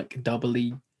 It'll be like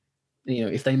doubly,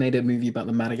 if they made a movie about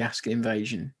the Madagascar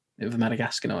invasion of the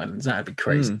Madagascar Islands, that'd be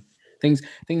crazy.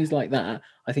 Things like that.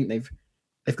 I think they've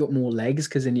got more legs,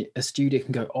 because then a studio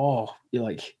can go, you're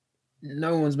like,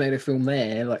 no one's made a film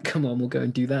there. Like, come on, we'll go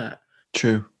and do that.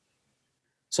 True.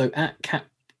 So at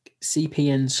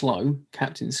CPN Slow,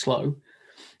 Captain Slow,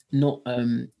 not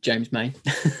James May,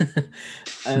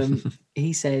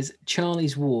 he says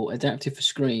Charlie's War adapted for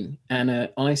screen, and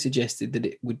I suggested that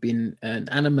it would be an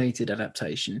animated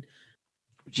adaptation.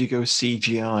 Would you go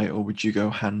CGI or would you go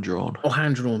hand-drawn? Or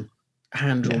hand-drawn,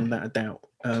 without a doubt.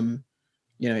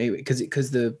 Because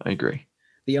I agree.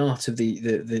 The art of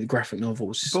the graphic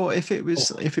novels. But if it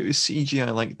was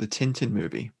CGI like the Tintin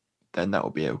movie, then that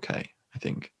would be okay, I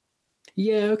think.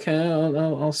 Yeah, okay,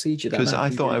 I'll siege you that. Because I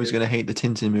thought I was going to hate the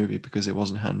Tintin movie because it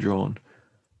wasn't hand-drawn.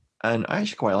 And I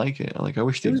actually quite like it. Like, I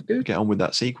wish they'd get on with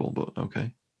that sequel, but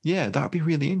okay. Yeah, that would be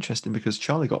really interesting because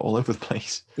Charlie got all over the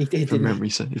place. He did, if my memory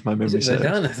serves.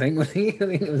 I think, I think there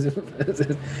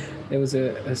was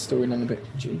a storyline a bit.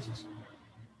 Jesus.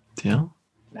 Yeah.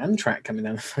 An Amtrak coming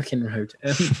down the fucking road.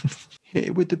 Hit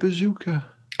it with the bazooka.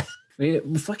 The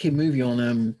fucking movie on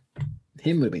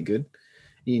him would have been good.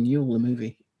 Ian Yule, the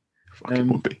movie. Fucking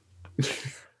would be.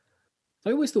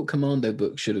 I always thought Commando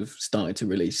books should have started to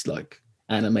release like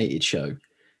animated show.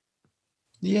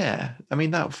 Yeah, I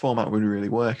mean that format would really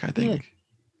work. I think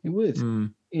it would. I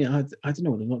don't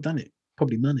know why they've not done it.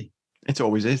 Probably money. It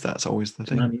always is. That's always the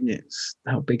thing. Money, it's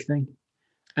that big thing.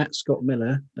 At Scott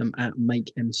Miller, at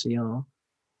Make MCR,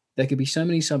 there could be so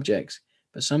many subjects,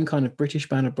 but some kind of British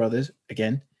Band of Brothers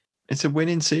again. It's a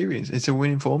winning series. It's a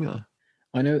winning formula.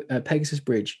 I know Pegasus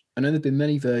Bridge. I know there've been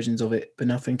many versions of it, but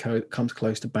nothing comes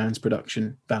close to Band's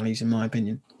production values, in my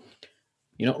opinion.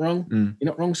 You're not wrong.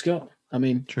 You're not wrong, Scott. I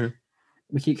mean, true.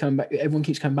 We keep coming back. Everyone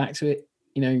keeps coming back to it.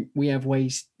 We have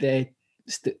ways there.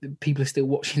 People are still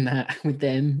watching that with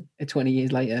them 20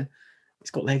 years later.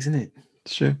 It's got legs, isn't it?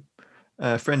 It's true.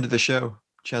 Friend of the show,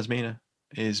 Chasmina,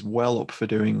 is well up for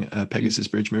doing a Pegasus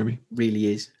Bridge movie.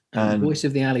 Really is. And voice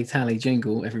of the Ali Tally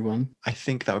jingle, everyone. I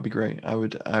think that would be great. I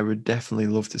would definitely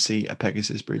love to see a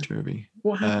Pegasus Bridge movie.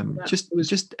 What happened?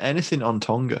 Just anything on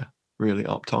Tonga, really,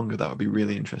 up Tonga. That would be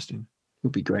really interesting.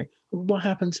 Would be great. What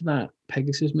happened to that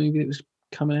Pegasus movie that was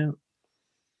coming out?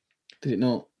 Did it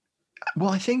not? Well,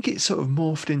 I think it sort of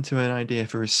morphed into an idea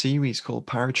for a series called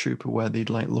Paratrooper, where they'd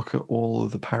like look at all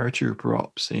of the paratrooper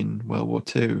ops in World War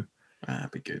II.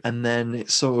 That'd be good. And then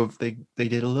it's sort of they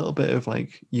did a little bit of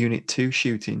like Unit 2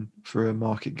 shooting for a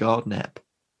Market Garden ep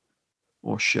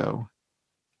or show.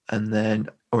 And then,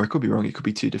 or I could be wrong, it could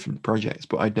be two different projects,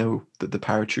 but I know that the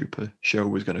Paratrooper show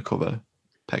was going to cover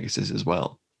Pegasus as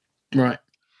well. Right.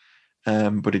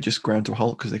 But it just ground to a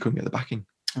halt because they couldn't get the backing.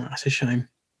 Oh, that's a shame.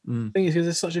 The thing is,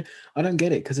 because there's I don't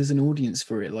get it, because there's an audience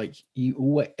for it. Like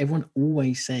everyone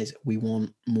always says, we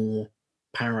want more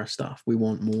para stuff. We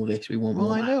want more this. We want more.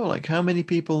 Well, I know. Like, how many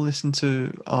people listen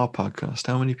to our podcast?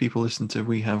 How many people listen to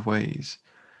We Have Ways?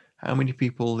 How many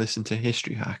people listen to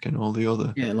History Hack and all the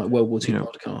other? Yeah, like World War II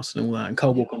podcasts and all that, and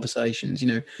Cold War conversations.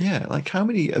 Yeah, like how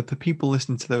many of the people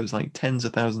listening to those? Like tens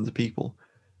of thousands of people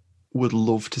would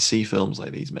love to see films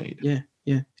like these made. Yeah.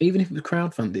 Even if it was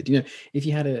crowdfunded. If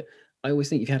you had I always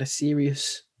think if you had a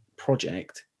serious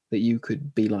project that you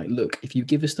could be like, look, if you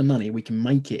give us the money, we can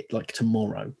make it like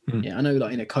tomorrow. Yeah, I know,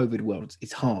 like in a COVID world,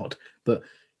 it's hard, but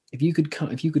if you could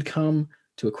come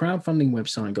to a crowdfunding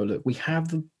website and go, look, we have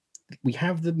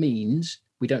the means,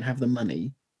 we don't have the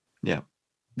money. Yeah.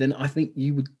 Then I think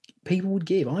people would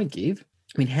give. I'd give.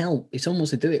 I mean, hell, if someone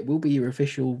wants to do it, we'll be your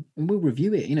official, and we'll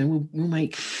review it. We'll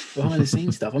make behind the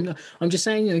scenes stuff. I'm just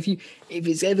saying, if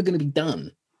it's ever going to be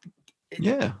done,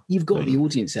 yeah, you've got the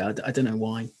audience there. I don't know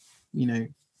why.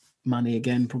 Money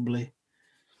again, probably.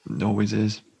 It always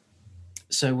is.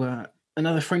 So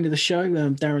another friend of the show,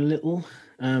 Darren Little,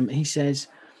 he says,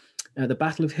 the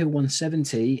Battle of Hill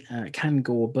 170,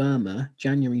 Kangor, Burma,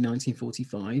 January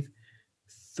 1945.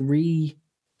 Three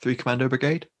Commando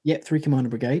Brigade? Yep, 3 Commando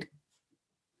Brigade.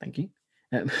 Thank you.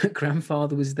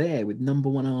 Grandfather was there with No.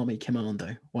 1 Army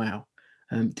Commando. Wow.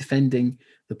 Defending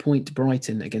the point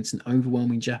Brighton against an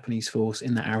overwhelming Japanese force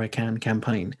in the Arakan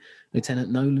campaign.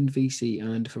 Lieutenant Nolan VC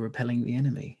earned for repelling the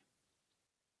enemy.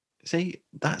 See,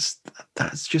 that's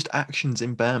just actions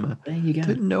in Burma There you go.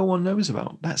 that no one knows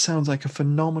about. That sounds like a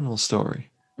phenomenal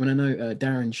story. I mean, I know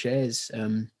Darren shares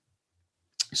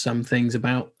some things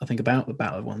about the Battle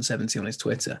of 170 on his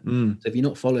Twitter. So if you're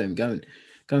not following him, go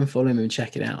and follow him and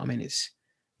check it out. I mean, it's...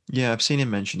 Yeah, I've seen him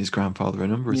mention his grandfather a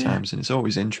number of times, and it's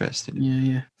always interesting.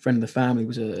 Yeah. Friend of the family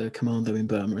was a commando in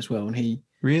Burma as well, and he...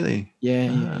 Really?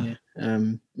 Yeah.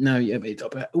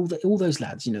 All those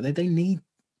lads, you know, they need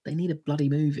a bloody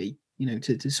movie, you know,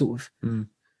 to sort of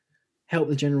help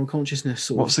the general consciousness.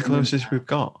 What's the closest we've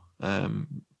got?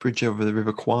 Bridge over the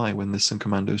River Kwai, when there's some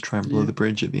commandos trying to blow the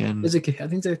bridge at the end. I think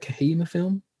there's a Kohima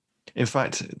film. In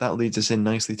fact, that leads us in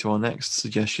nicely to our next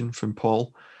suggestion from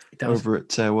Paul over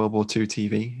at World War II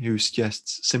TV, who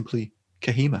suggests simply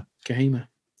Kohima. Kohima,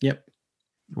 yep.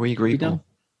 We agree, Paul.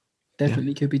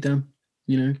 Definitely could be done,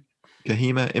 you know.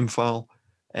 Kohima, Imphal,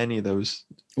 any of those.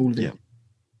 All of it.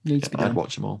 Needs to be done. I'd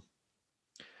watch them all.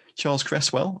 Charles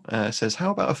Cresswell says,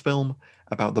 how about a film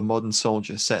about the modern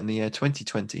soldier set in the year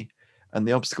 2020 and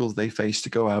the obstacles they face to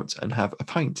go out and have a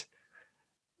pint?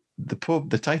 The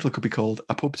title could be called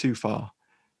A Pub Too Far.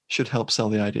 Should help sell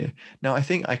the idea. Now, I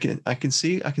think I can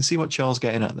see what Charles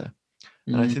getting at there.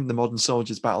 And I think the modern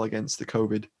soldier's battle against the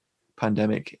COVID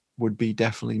pandemic would be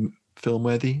definitely film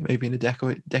worthy, maybe in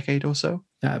a decade or so.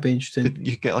 That'd be interesting.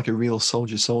 You could get like a real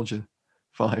soldier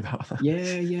vibe out of that.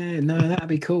 Yeah. No, that'd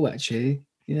be cool, actually.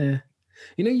 Yeah.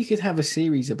 You know, you could have a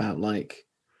series about, like,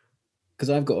 because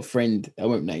I've got a friend, I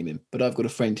won't name him, but I've got a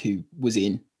friend who was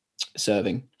in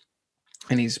serving,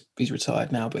 and he's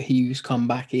retired now, but he's come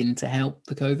back in to help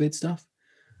the COVID stuff.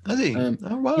 Has he? Oh,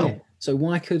 wow. Yeah. So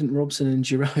why couldn't Robson and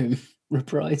Jerome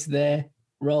reprise their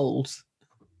roles?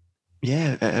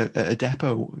 Yeah, at a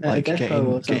depot, like getting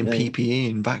PPE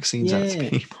and vaccines out to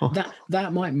people.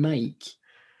 That might make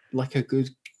like a good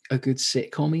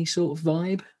sitcom-y sort of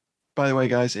vibe. By the way,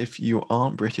 guys, if you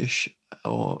aren't British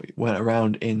or went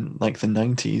around in like the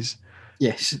 90s,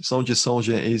 yes,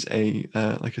 Soldier is a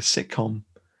like a sitcom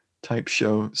type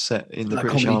show set in the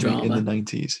British Army drama in the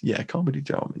 90s. Yeah, comedy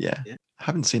drama. Yeah. I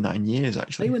haven't seen that in years,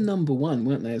 actually. They were number one,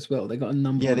 weren't they, as well? They got a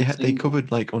number one. Yeah, they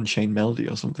covered like Unchained Melody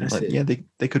or something. That's it. Yeah,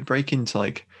 they could break into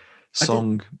like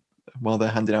song while they're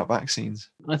handing out vaccines.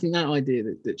 I think that idea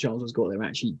that Charles has got there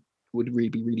actually would really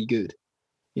be really good.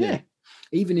 Yeah.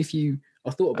 Even if I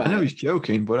thought about it. I know he's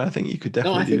joking, but I think you could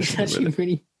definitely do something. I think it's actually a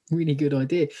really, really good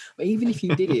idea. But even if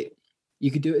you did it, you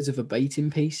could do it as a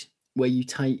verbatim piece where you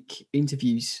take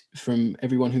interviews from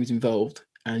everyone who's involved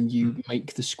and you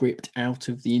make the script out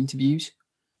of the interviews.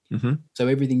 Mm-hmm. So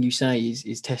everything you say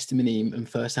is testimony and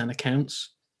first-hand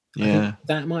accounts. Yeah.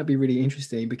 That might be really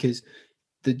interesting, because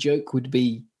the joke would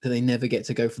be that they never get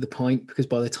to go for the pint, because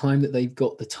by the time that they've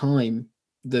got the time,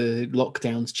 the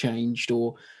lockdown's changed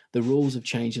or the rules have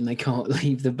changed and they can't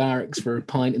leave the barracks for a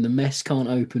pint and the mess can't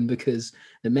open because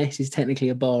the mess is technically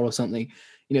a bar or something.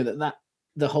 You know, that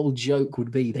the whole joke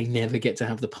would be they never get to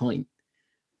have the pint.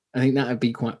 I think that would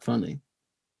be quite funny.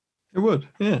 It would,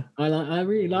 yeah. I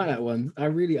really like that one. I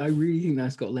really think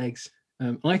that's got legs.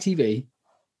 ITV.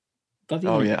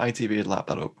 ITV would lap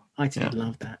that up. ITV would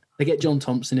love that. They get John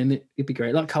Thompson in it. It'd be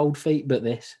great. Like Cold Feet, but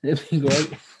this. It'd be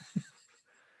great.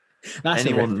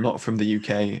 Anyone not from the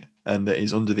UK and that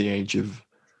is under the age of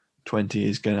 20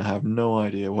 is going to have no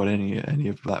idea what any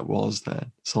of that was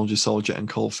then. Soldier and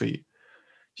Cold Feet.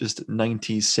 Just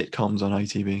 90s sitcoms on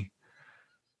ITV.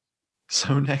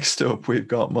 So next up, we've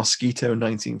got Mosquito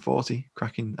 1940,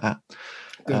 cracking that.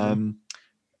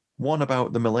 One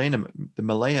about the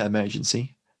Malaya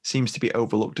emergency seems to be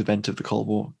overlooked event of the Cold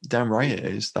War. Damn right it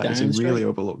is. That is a really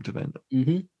overlooked event.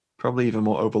 Mm-hmm. Probably even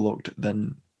more overlooked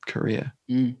than Korea.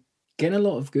 Getting a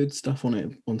lot of good stuff on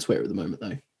it on Twitter at the moment,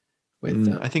 though.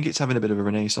 I think it's having a bit of a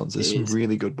renaissance. There's some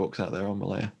really good books out there on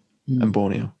Malaya and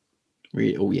Borneo.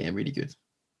 Really good.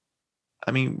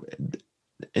 I mean,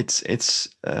 it's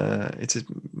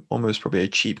almost probably a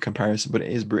cheap comparison, but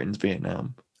it is Britain's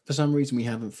Vietnam. For some reason, we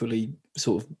haven't fully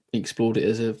sort of explored it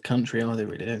as a country either.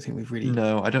 Really, I don't think we've really.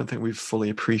 No, I don't think we've fully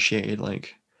appreciated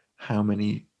like how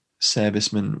many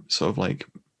servicemen sort of like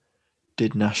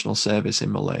did national service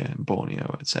in Malaya and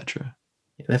Borneo, etc.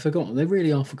 Yeah, they're forgotten. They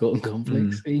really are forgotten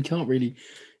conflicts. You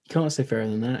can't say fairer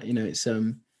than that. You know, it's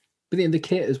but then the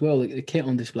kit as well. The kit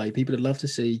on display. People would love to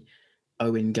see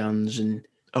Owen guns,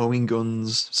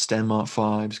 Stenmark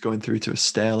 5s going through to a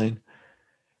Sterling,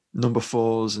 number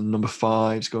 4s and number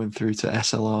 5s going through to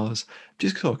SLRs.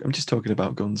 I'm just talking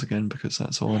about guns again because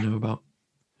that's all I know about.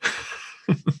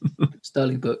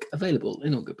 Sterling book available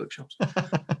in all good bookshops.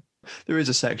 There is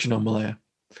a section on Malaya.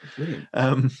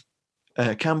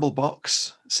 Brilliant. Campbell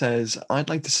Box says, I'd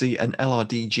like to see an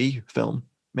LRDG film,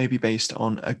 maybe based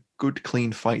on A Good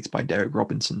Clean Fight by Derek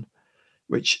Robinson,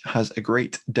 which has a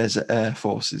great Desert Air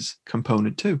Forces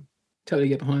component too. Totally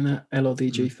get behind that.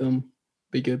 LRDG film.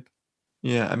 Be good.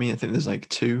 Yeah, I mean, I think there's like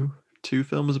two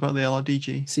films about the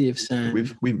LRDG. Sea of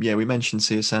Sand. We mentioned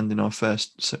Sea of Sand in our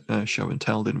first show and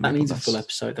tell, didn't we? That needs a full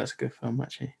episode. That's a good film,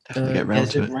 actually. Definitely get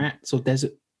round to it. Desert Rats or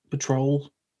Desert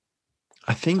Patrol.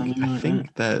 I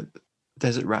think that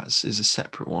Desert Rats is a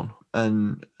separate one,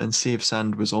 and Sea of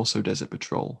Sand was also Desert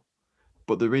Patrol,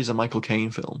 but there is a Michael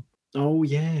Caine film. Oh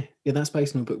yeah, that's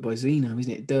based on a book by Zeno,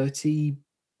 isn't it?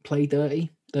 Play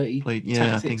Dirty.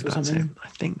 Yeah, I think that's it. I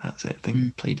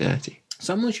think Play Dirty.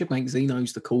 Someone should make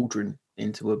Zeno's The Cauldron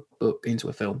into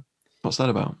a film. What's that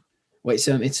about? Well,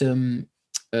 it's a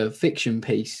fiction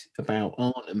piece about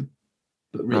Arnhem,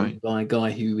 but written by a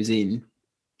guy who was in.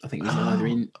 I think he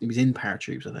was in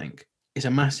Paratroops. I think it's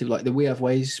a massive, like the We Have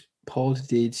Ways pod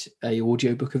did a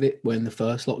audiobook of it when the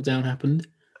first lockdown happened.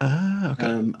 Okay.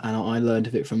 And I learned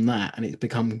of it from that, and it's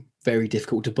become very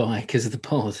difficult to buy because of the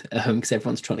pod, because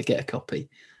everyone's trying to get a copy.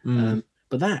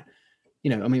 But that,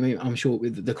 I mean, I'm sure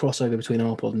with the crossover between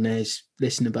our pod and theirs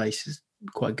listener base is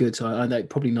quite good. So they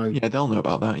probably know. Yeah, they'll know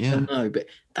about that. Yeah, they'll know, but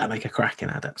that make a cracking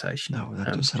adaptation. No,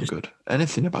 that does sound good.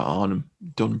 Anything about Arnhem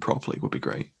done properly would be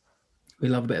great. We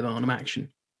love a bit of Arnhem action.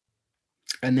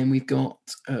 And then we've got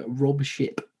Rob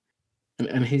Ship,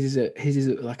 and his is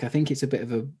like, I think it's a bit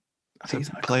of a. I think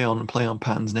it's like play on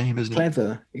Patton's name, isn't it?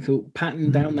 Clever. It's called Patton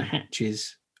Down the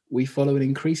Hatches. We follow an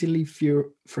increasingly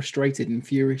frustrated and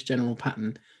furious General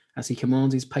Patton as he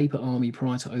commands his paper army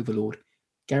prior to Overlord.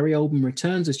 Gary Oldman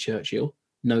returns as Churchill.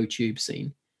 No tube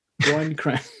scene. Bryan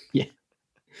Cranston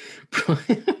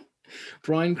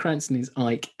is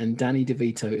Ike, and Danny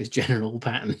DeVito is General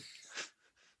Patton.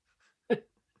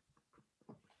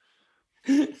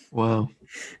 Wow.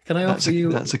 Can I offer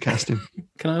you? That's a casting.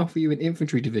 Can I offer you an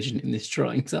infantry division in this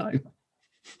trying time?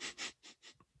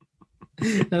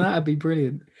 Now that'd be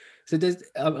brilliant. So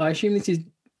I assume this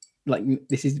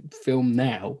is filmed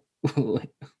now.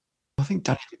 I think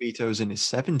Danny DeVito's in his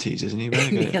 70s, isn't he?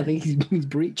 I think he's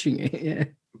breaching it. Yeah.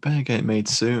 Better get it made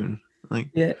soon.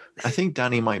 Yeah. I think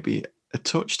Danny might be a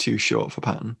touch too short for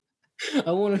Patton.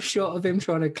 I want a shot of him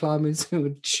trying to climb into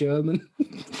a Sherman.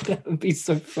 That would be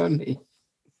so funny.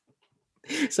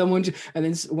 And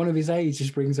then one of his aides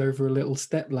just brings over a little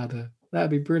step ladder. That'd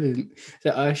be brilliant.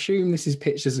 So I assume this is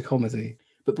pitched as a comedy.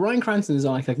 But Bryan Cranston as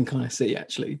Ike, I can kind of see,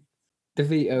 actually.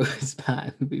 DeVito as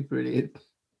Pat would be brilliant.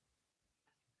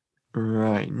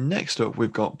 Right. Next up,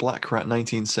 we've got Black Rat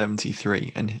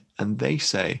 1973. And they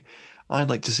say, I'd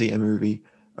like to see a movie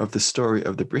of the story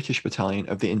of the British battalion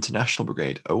of the International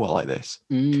Brigade. Oh, I like this.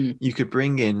 You could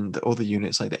bring in the other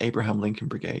units like the Abraham Lincoln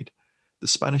Brigade. The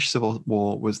Spanish Civil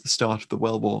War was the start of the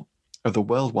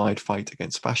worldwide fight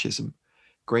against fascism.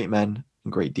 Great men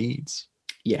and great deeds.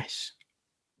 Yes.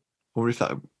 Or would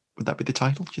that be the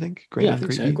title, do you think? I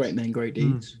think so. Deeds? Great men, great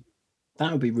deeds.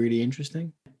 That would be really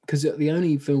interesting. Because the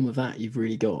only film of that you've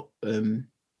really got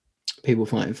people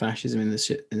fighting fascism in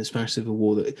the Spanish Civil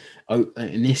War that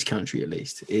in this country at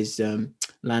least is Land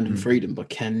and Freedom by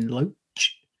Ken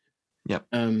Loach. Yep.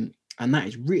 And that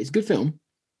is it's a good film.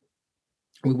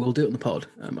 We will do it on the pod.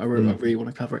 I really want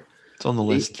to cover it. It's on the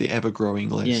list, the ever-growing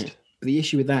list. Yeah. The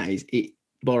issue with that is it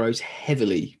borrows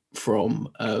heavily from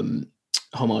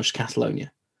Homage to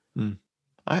Catalonia.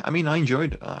 I mean, I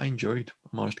enjoyed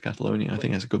Homage to Catalonia. I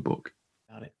think it's a good book.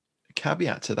 Got it. A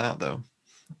caveat to that, though,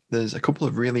 there's a couple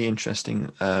of really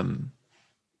interesting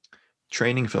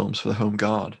training films for the Home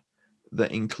Guard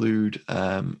that include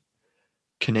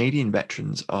Canadian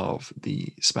veterans of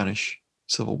the Spanish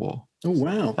Civil War. Oh,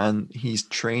 wow. And he's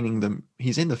training them.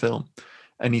 He's in the film,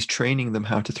 and he's training them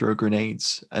how to throw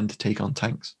grenades and to take on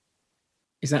tanks.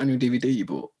 Is that a new DVD you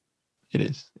bought? It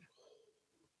is.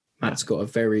 Matt's got a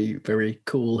very, very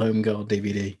cool Home Guard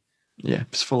DVD. Yeah,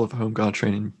 it's full of Home Guard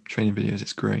training videos.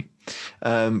 It's great.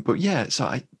 But yeah,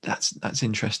 so that's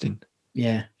interesting.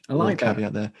 Yeah, I like that.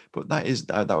 Caveat there, but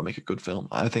that would make a good film.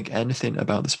 I think anything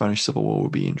about the Spanish Civil War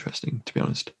would be interesting, to be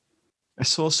honest. I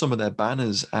saw some of their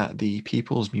banners at the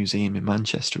People's Museum in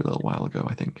Manchester a little while ago.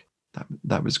 I think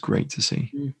that was great to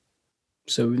see.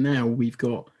 So now we've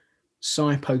got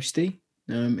Cy Posty.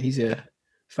 He's a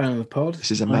fan of the pod. This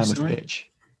is a mammoth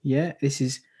pitch. Yeah, this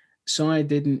is Cy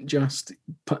didn't just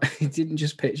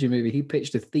pitch a movie. He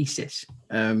pitched a thesis.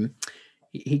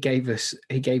 He gave us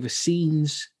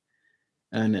scenes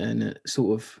and a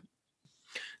sort of.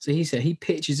 So he said he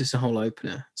pitches us a whole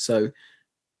opener. So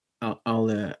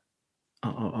I'll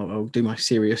do my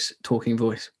serious talking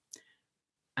voice.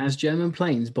 As German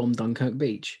planes bomb Dunkirk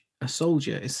Beach, a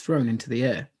soldier is thrown into the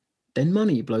air. Then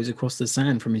money blows across the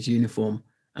sand from his uniform.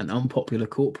 An unpopular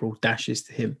corporal dashes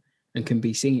to him and can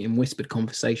be seen in whispered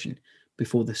conversation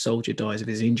before the soldier dies of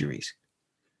his injuries.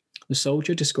 The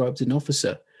soldier describes an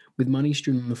officer with money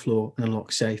strewn on the floor and a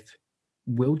locked safe.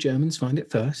 Will Germans find it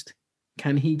first?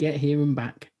 Can he get here and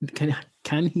back?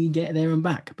 Can he get there and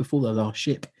back before the last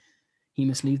ship? He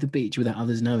must leave the beach without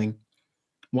others knowing.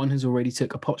 One has already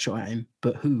took a pot shot at him,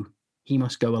 but who? He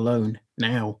must go alone,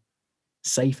 now.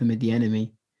 Safe amid the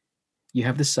enemy. You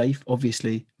have the safe,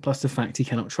 obviously, plus the fact he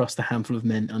cannot trust a handful of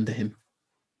men under him.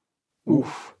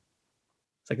 Oof.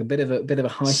 It's like a bit of a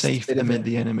heist. Safe amid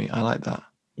the enemy. I like that.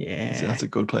 Yeah. So that's a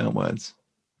good play on words.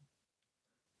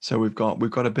 So we've got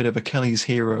a bit of a Kelly's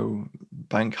Hero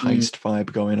bank heist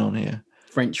vibe going on here.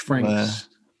 French Franks.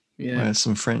 Where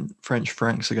some French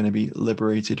Franks are going to be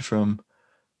liberated from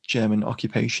German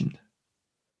occupation.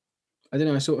 I don't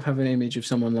know. I sort of have an image of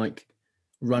someone like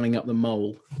running up the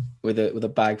mole with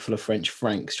a bag full of French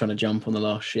francs trying to jump on the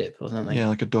last ship or something. Yeah,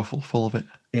 like a duffel full of it.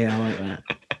 Yeah, I like that.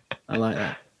 I like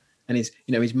that. And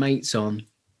his mate's on,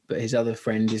 but his other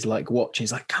friend is like watching.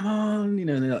 He's like, "Come on!"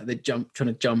 And they're trying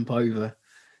to jump over.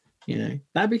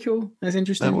 That'd be cool. That's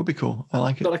interesting. That would be cool. I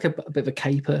like it. Got like a bit of a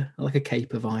caper. I like a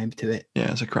caper vibe to it.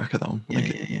 Yeah, it's a cracker, that one.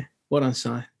 Yeah. Well done, Si.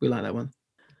 We like that one.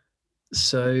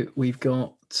 So we've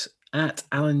got at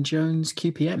Alan Jones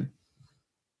QPM,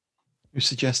 who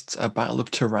suggests a Battle of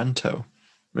Taranto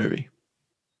movie.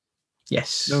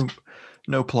 Yes.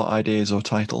 No plot ideas or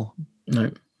title.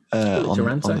 No.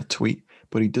 On the tweet,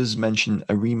 but he does mention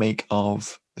a remake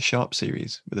of the Sharp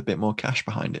series with a bit more cash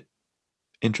behind it.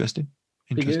 Interesting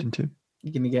too.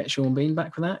 You're gonna get Sean Bean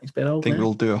back for that? He's a bit old. I think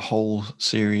we'll do a whole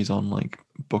series on like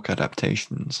book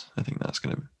adaptations. I think that's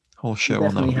gonna be a whole show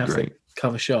on that. Would be great. To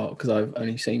cover Sharp because I've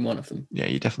only seen one of them. Yeah,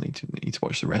 you definitely need to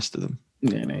watch the rest of them.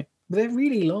 Yeah, no. But they're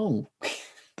really long.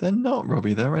 They're not,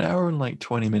 Robbie. They're an hour and like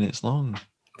 20 minutes long.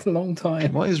 It's a long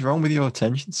time. What is wrong with your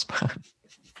attention span?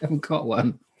 I haven't got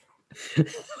one.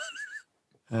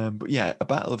 But yeah, a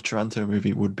Battle of Taranto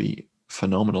movie would be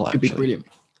phenomenal. Actually, it'd be brilliant.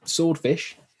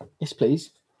 Swordfish, yes,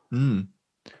 please.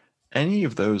 Any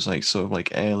of those like sort of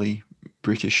like early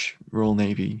British Royal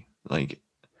Navy like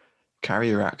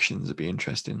carrier actions would be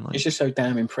interesting. Like it's just so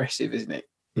damn impressive, isn't it?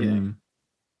 Yeah.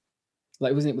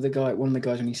 Like wasn't it with one of the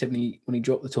guys when he said when he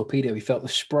dropped the torpedo, he felt the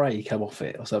spray come off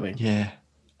it or something. Yeah.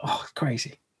 Oh, it's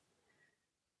crazy.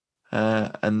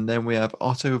 And then we have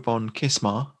Otto von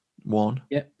Kismar,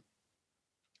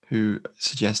 who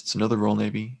suggests another Royal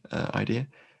Navy idea.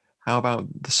 How about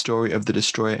the story of the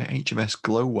destroyer HMS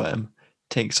Glowworm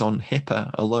takes on Hipper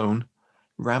alone,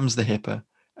 rams the Hipper,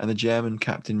 and the German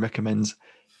captain recommends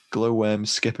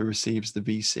Glowworm's skipper receives the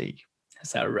VC.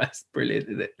 That's brilliant,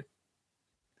 isn't it?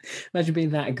 Imagine being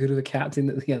that good of a captain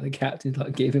that the other captain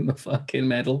like gave him a fucking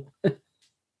medal.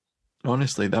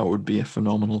 Honestly, that would be a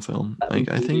phenomenal film. Like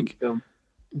I think it'd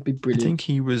be brilliant. I think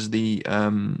he was the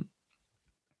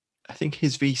I think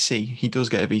his VC, he does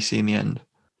get a VC in the end.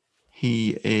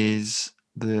 He is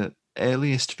the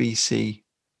earliest VC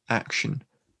action,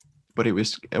 but it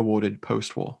was awarded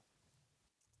post-war.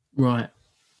 Right.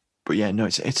 But yeah, no,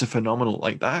 it's a phenomenal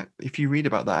like that. If you read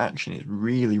about that action, it's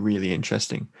really, really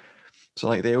interesting. So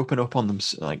like they open up on them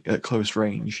like at close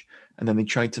range, and then they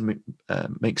try to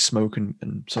make smoke and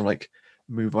sort of like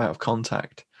move out of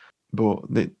contact. But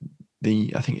I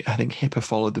think Hipper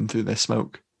followed them through their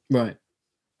smoke, right?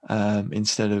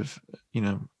 Instead of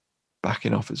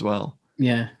backing off as well.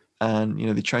 Yeah. And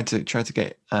they tried to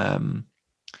get a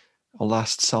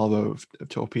last salvo of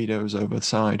torpedoes over the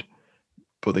side,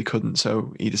 but they couldn't.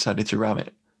 So he decided to ram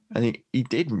it. And he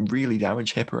did really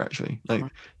damage Hipper, actually. Like,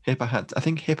 I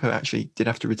think Hipper actually did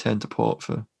have to return to port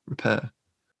for repair.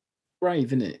 Brave,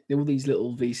 isn't it? All these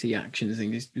little VC actions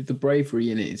things. The bravery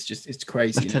in it is just, it's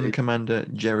crazy. Lieutenant Commander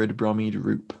Jared Bromede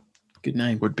Roop. Good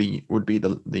name. Would be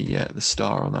the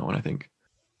star on that one, I think.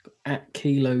 At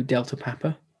Kilo Delta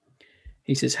Papa.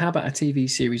 He says, how about a TV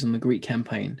series on the Greek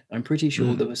campaign? I'm pretty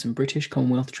sure there were some British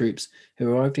Commonwealth troops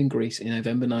who arrived in Greece in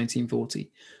November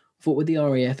 1940. Fought with the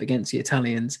RAF against the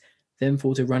Italians, then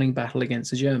fought a running battle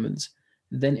against the Germans,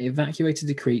 then evacuated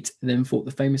to Crete, then fought the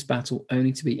famous battle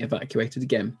only to be evacuated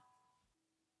again.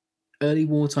 Early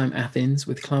wartime Athens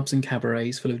with clubs and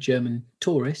cabarets full of German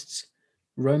tourists,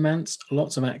 romance,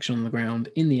 lots of action on the ground,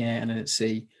 in the air and at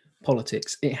sea,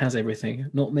 politics. It has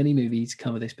everything. Not many movies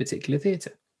cover this particular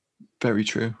theatre. Very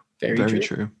true. Very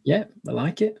true. Yeah, I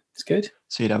like it. It's good.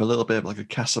 So you'd have a little bit of like a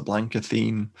Casablanca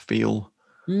theme feel.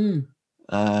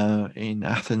 In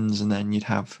Athens, and then you'd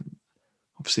have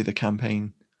obviously the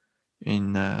campaign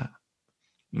in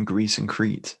Greece and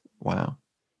Crete. Wow.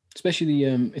 especially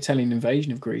the Italian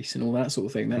invasion of Greece and all that sort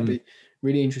of thing. That'd be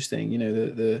really interesting. You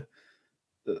know,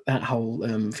 that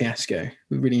whole fiasco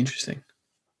would be really interesting.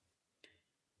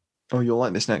 Oh, you'll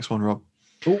like this next one, Rob.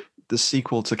 Oh. The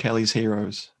sequel to Kelly's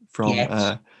Heroes from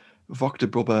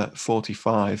Voctorbrubber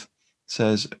 45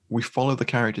 says, we follow the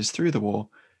characters through the war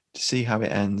to see how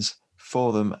it ends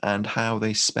for them and how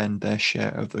they spend their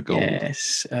share of the gold.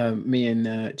 Yes. Me and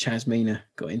Chaz Mina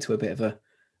got into a bit of a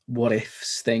what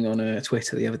ifs thing on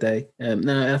Twitter the other day.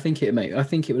 No, I think it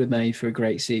would have made for a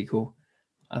great sequel.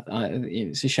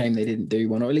 It's a shame they didn't do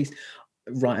one, or at least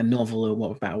write a novel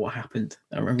or about what happened.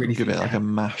 I really give it like a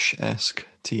MASH-esque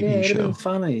TV show. It'd have been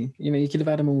funny. You know, you could have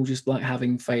had them all just like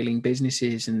having failing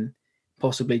businesses and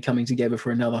possibly coming together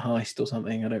for another heist or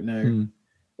something. I don't know.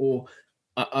 Or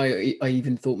I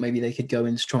even thought maybe they could go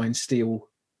and try and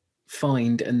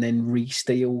find and then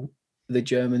re-steal the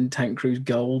German tank crew's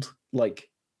gold, like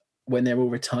when they're all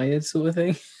retired, sort of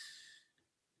thing.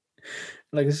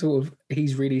 Like a sort of,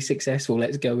 he's really successful,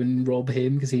 let's go and rob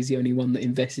him because he's the only one that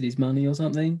invested his money or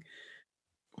something.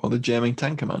 Or the German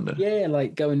tank commander. Yeah,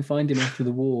 like go and find him after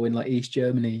the war in like East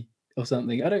Germany or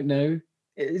something. I don't know.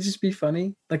 It'd just be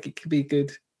funny. Like it could be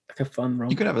good, like a fun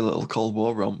romp. You could have a little Cold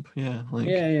War romp, yeah. Like,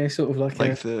 yeah, sort of like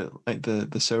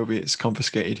the Soviets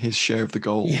confiscated his share of the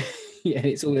gold. Yeah,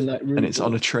 it's all in like and it's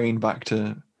on a train back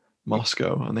to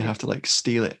Moscow and they have to like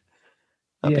steal it.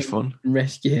 That'd be fun.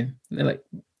 Rescue him. And they're like,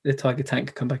 the Tiger tank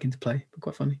could come back into play, but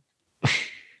quite funny.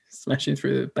 Smashing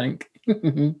through the bank.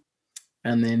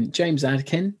 And then James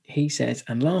Adkin, he says,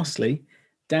 and lastly,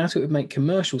 doubt it would make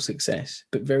commercial success,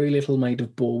 but very little made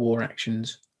of Boer War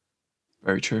actions.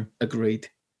 Very true. Agreed.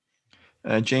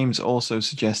 James also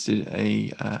suggested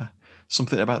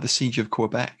something about the Siege of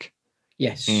Quebec.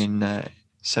 Yes. In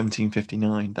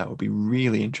 1759. That would be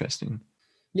really interesting.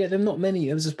 Yeah, there are not many.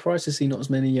 I was surprised to see not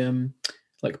as many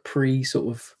like pre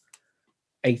sort of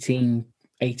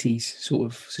 1880s sort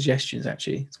of suggestions,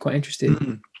 actually. It's quite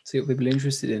interesting. See what people are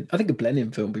interested in. I think a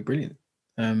Blenheim film would be brilliant.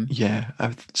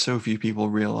 So few people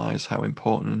realise how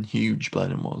important and huge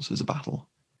Blenheim was as a battle.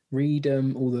 Read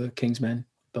All the King's Men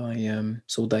by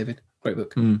Saul David. Great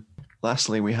book.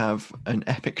 Lastly, we have an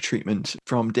epic treatment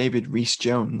from David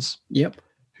Rhys-Jones. Yep.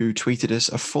 Who tweeted us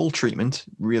a full treatment,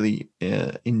 really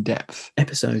in-depth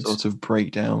episodes, sort of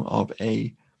breakdown of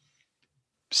a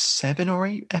 7 or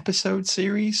 8 episode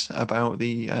series about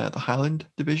the Highland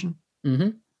Division. Mm-hmm.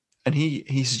 And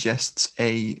he suggests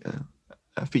a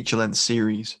feature-length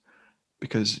series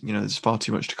because, you know, there's far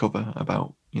too much to cover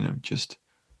about, you know, just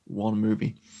one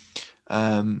movie.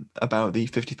 About the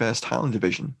 51st Highland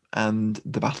Division and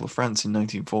the Battle of France in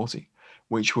 1940,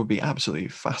 which would be absolutely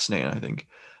fascinating, I think.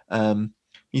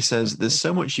 He says there's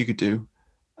so much you could do.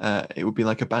 It would be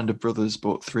like a Band of Brothers,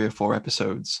 but 3 or 4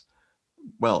 episodes.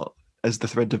 Well, as the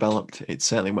thread developed, it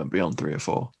certainly went beyond 3 or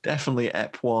 4. Definitely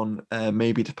Ep 1,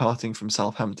 maybe departing from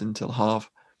Southampton till Havre,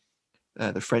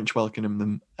 the French welcoming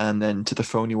them, and then to the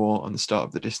Phoney War and the start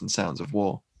of the Distant Sounds of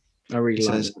War. I really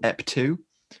like it. He says Ep 2,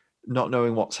 not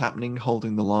knowing what's happening,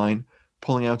 holding the line,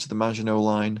 pulling out of the Maginot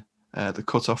Line, the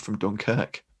cut-off from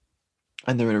Dunkirk,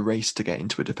 and they're in a race to get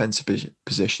into a defensive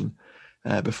position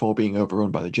before being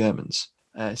overrun by the Germans.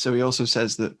 So he also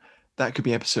says that could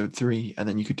be episode 3, and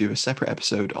then you could do a separate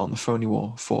episode on the Phoney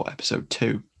War for episode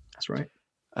 2. That's right.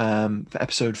 For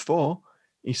episode 4,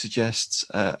 he suggests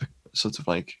sort of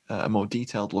like a more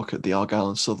detailed look at the Argyll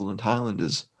and Sutherland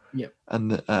Highlanders. Yep.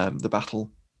 And the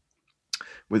battle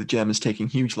with the Germans taking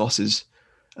huge losses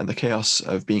and the chaos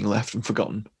of being left and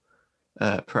forgotten,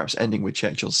 perhaps ending with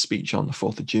Churchill's speech on the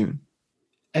 4th of June.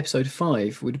 Episode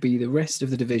 5 would be the rest of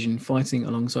the division fighting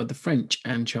alongside the French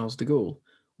and Charles de Gaulle,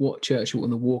 what Churchill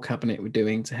and the War Cabinet were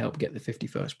doing to help get the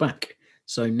 51st back.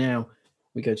 So now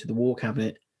we go to the War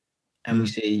Cabinet and we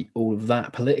see all of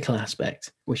that political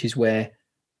aspect, which is where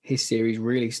his series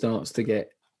really starts to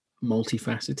get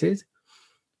multifaceted.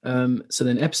 So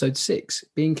then episode 6,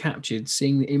 being captured,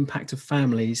 seeing the impact of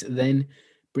families, then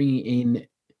bringing in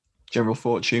General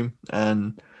Fortune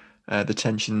and the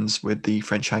tensions with the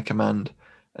French High Command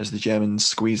as the Germans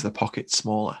squeeze their pockets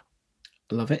smaller.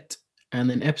 Love it. And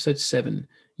then episode 7,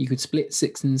 you could split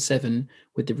 6 and 7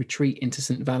 with the retreat into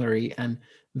St. Valery and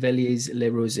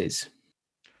Villiers-les-Roses.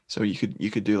 So you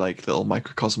could do like little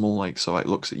microcosmal, like so it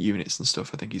looks at units and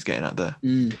stuff. I think he's getting at there.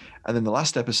 And then the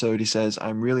last episode, he says,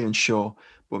 I'm really unsure,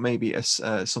 but maybe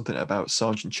something about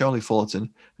Sergeant Charlie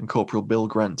Fullerton and Corporal Bill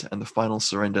Grant and the final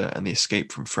surrender and the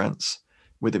escape from France,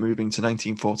 with it moving to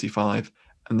 1945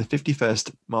 and the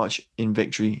 51st March in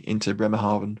victory into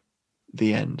Bremerhaven,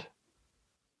 the end.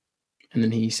 And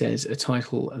then he says a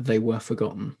title, They Were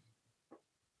Forgotten.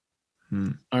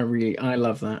 I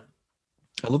love that.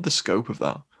 I love the scope of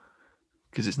that.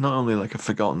 because it's not only like a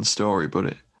forgotten story,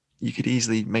 but you could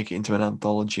easily make it into an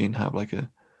anthology and have like a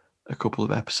couple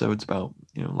of episodes about,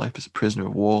 you know, life as a prisoner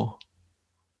of war.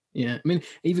 Yeah, I mean,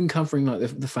 even covering like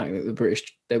the fact that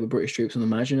there were British troops on the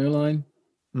Maginot Line,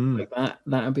 like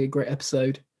that'd be a great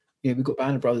episode. Yeah, we've got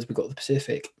Band of Brothers, we've got the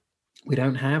Pacific. We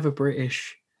don't have a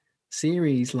British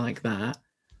series like that.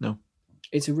 No,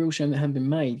 it's a real shame that haven't been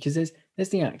made, because there's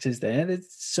the actors there. There's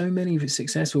so many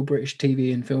successful British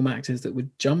TV and film actors that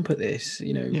would jump at this.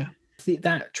 You know, yeah.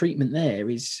 That treatment there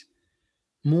is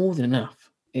more than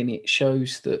enough, and it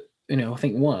shows that, you know, I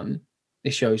think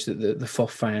it shows that the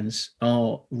FOF fans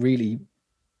are really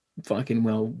fucking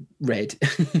well read.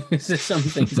 There's some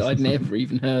things I'd never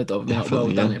even heard of.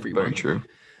 Well done, everyone. Very true.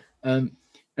 And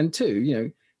two, you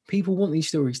know, people want these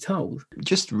stories told.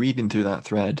 Just reading through that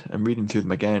thread and reading through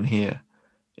them again here,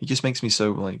 it just makes me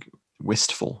so like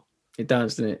wistful. It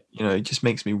does, doesn't it? You know, it just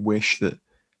makes me wish that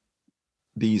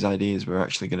these ideas were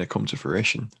actually going to come to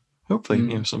fruition. Hopefully, you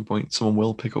know, at some point someone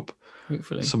will pick up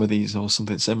some of these or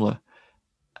something similar,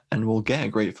 and we'll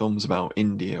get great films about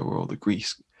India or the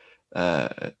Greece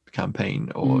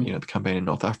campaign, or you know, the campaign in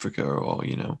North Africa, or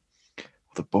you know,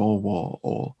 the Boer War,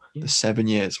 or the 7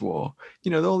 Years' War.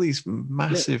 You know, all these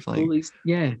massive, really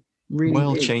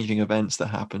world-changing events that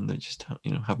happened that just,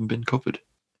 you know, haven't been covered.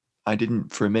 I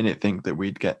didn't for a minute think that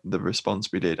we'd get the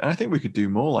response we did, and I think we could do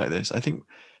more like this. I think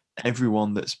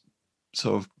everyone that's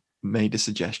sort of made a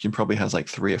suggestion probably has like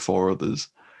 3 or 4 others.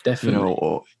 Definitely. You know,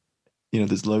 or you know,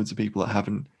 there's loads of people that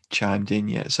haven't chimed in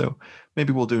yet. So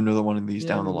maybe we'll do another one of these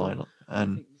down the line.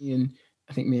 And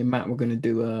I think me and Matt were going to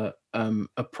do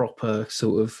a proper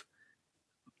sort of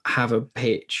have a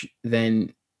pitch,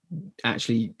 then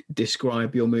actually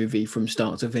describe your movie from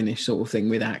start to finish, sort of thing,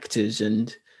 with actors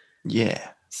and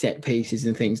set pieces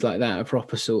and things like that. A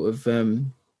proper sort of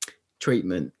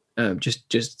treatment,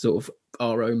 just sort of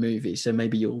our own movie. So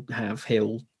maybe you'll have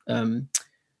Hill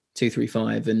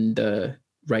 235 and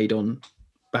Raid on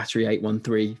Battery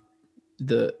 813,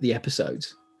 the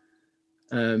episodes.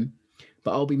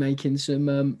 But I'll be making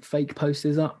some fake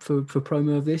posters up for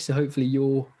promo of this. So hopefully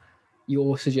your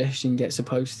suggestion gets a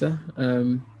poster.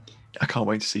 I can't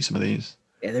wait to see some of these.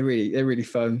 Yeah, they're really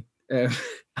fun. I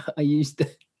used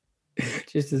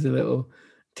just as a little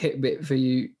tidbit for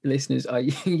you listeners, I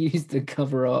used the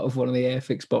cover art of one of the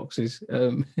Airfix boxes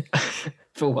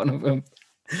for one of them,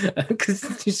 because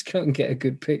I just can't get a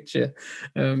good picture.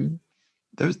 That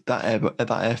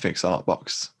Airfix art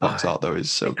box art though is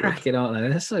so good. Cracking, aren't they?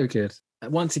 They're so good.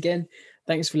 Once again,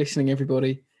 thanks for listening,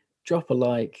 everybody. Drop a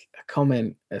like, a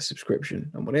comment, a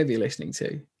subscription on whatever you're listening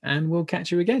to, and we'll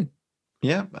catch you again.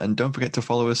 Yeah, and don't forget to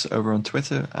follow us over on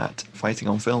Twitter at Fighting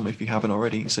on Film if you haven't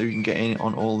already, so you can get in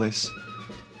on all this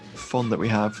fun that we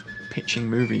have pitching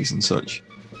movies and such.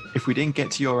 If we didn't get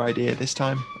to your idea this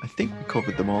time, I think we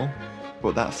covered them all,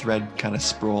 but that thread kind of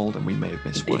sprawled and we may have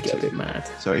missed one. It got a bit mad.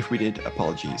 So if we did,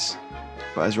 apologies.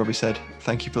 But as Robbie said,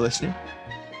 thank you for listening.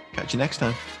 Catch you next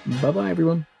time. Bye-bye,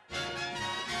 everyone.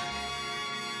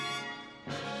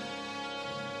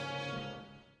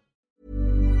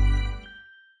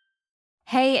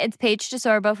 Hey, it's Paige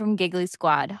DeSorbo from Giggly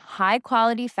Squad. High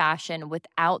quality fashion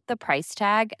without the price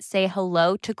tag. Say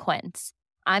hello to Quince.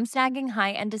 I'm snagging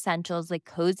high-end essentials like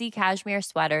cozy cashmere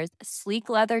sweaters, sleek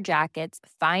leather jackets,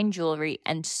 fine jewelry,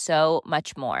 and so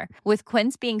much more. With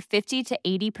Quince being 50 to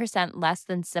 80% less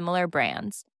than similar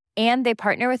brands. And they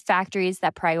partner with factories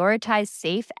that prioritize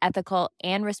safe, ethical,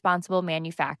 and responsible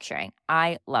manufacturing.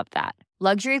 I love that.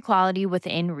 Luxury quality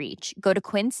within reach. Go to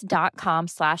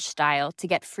quince.com/style to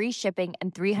get free shipping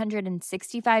and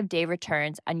 365-day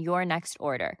returns on your next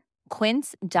order.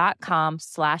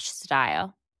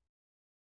 Quince.com/style.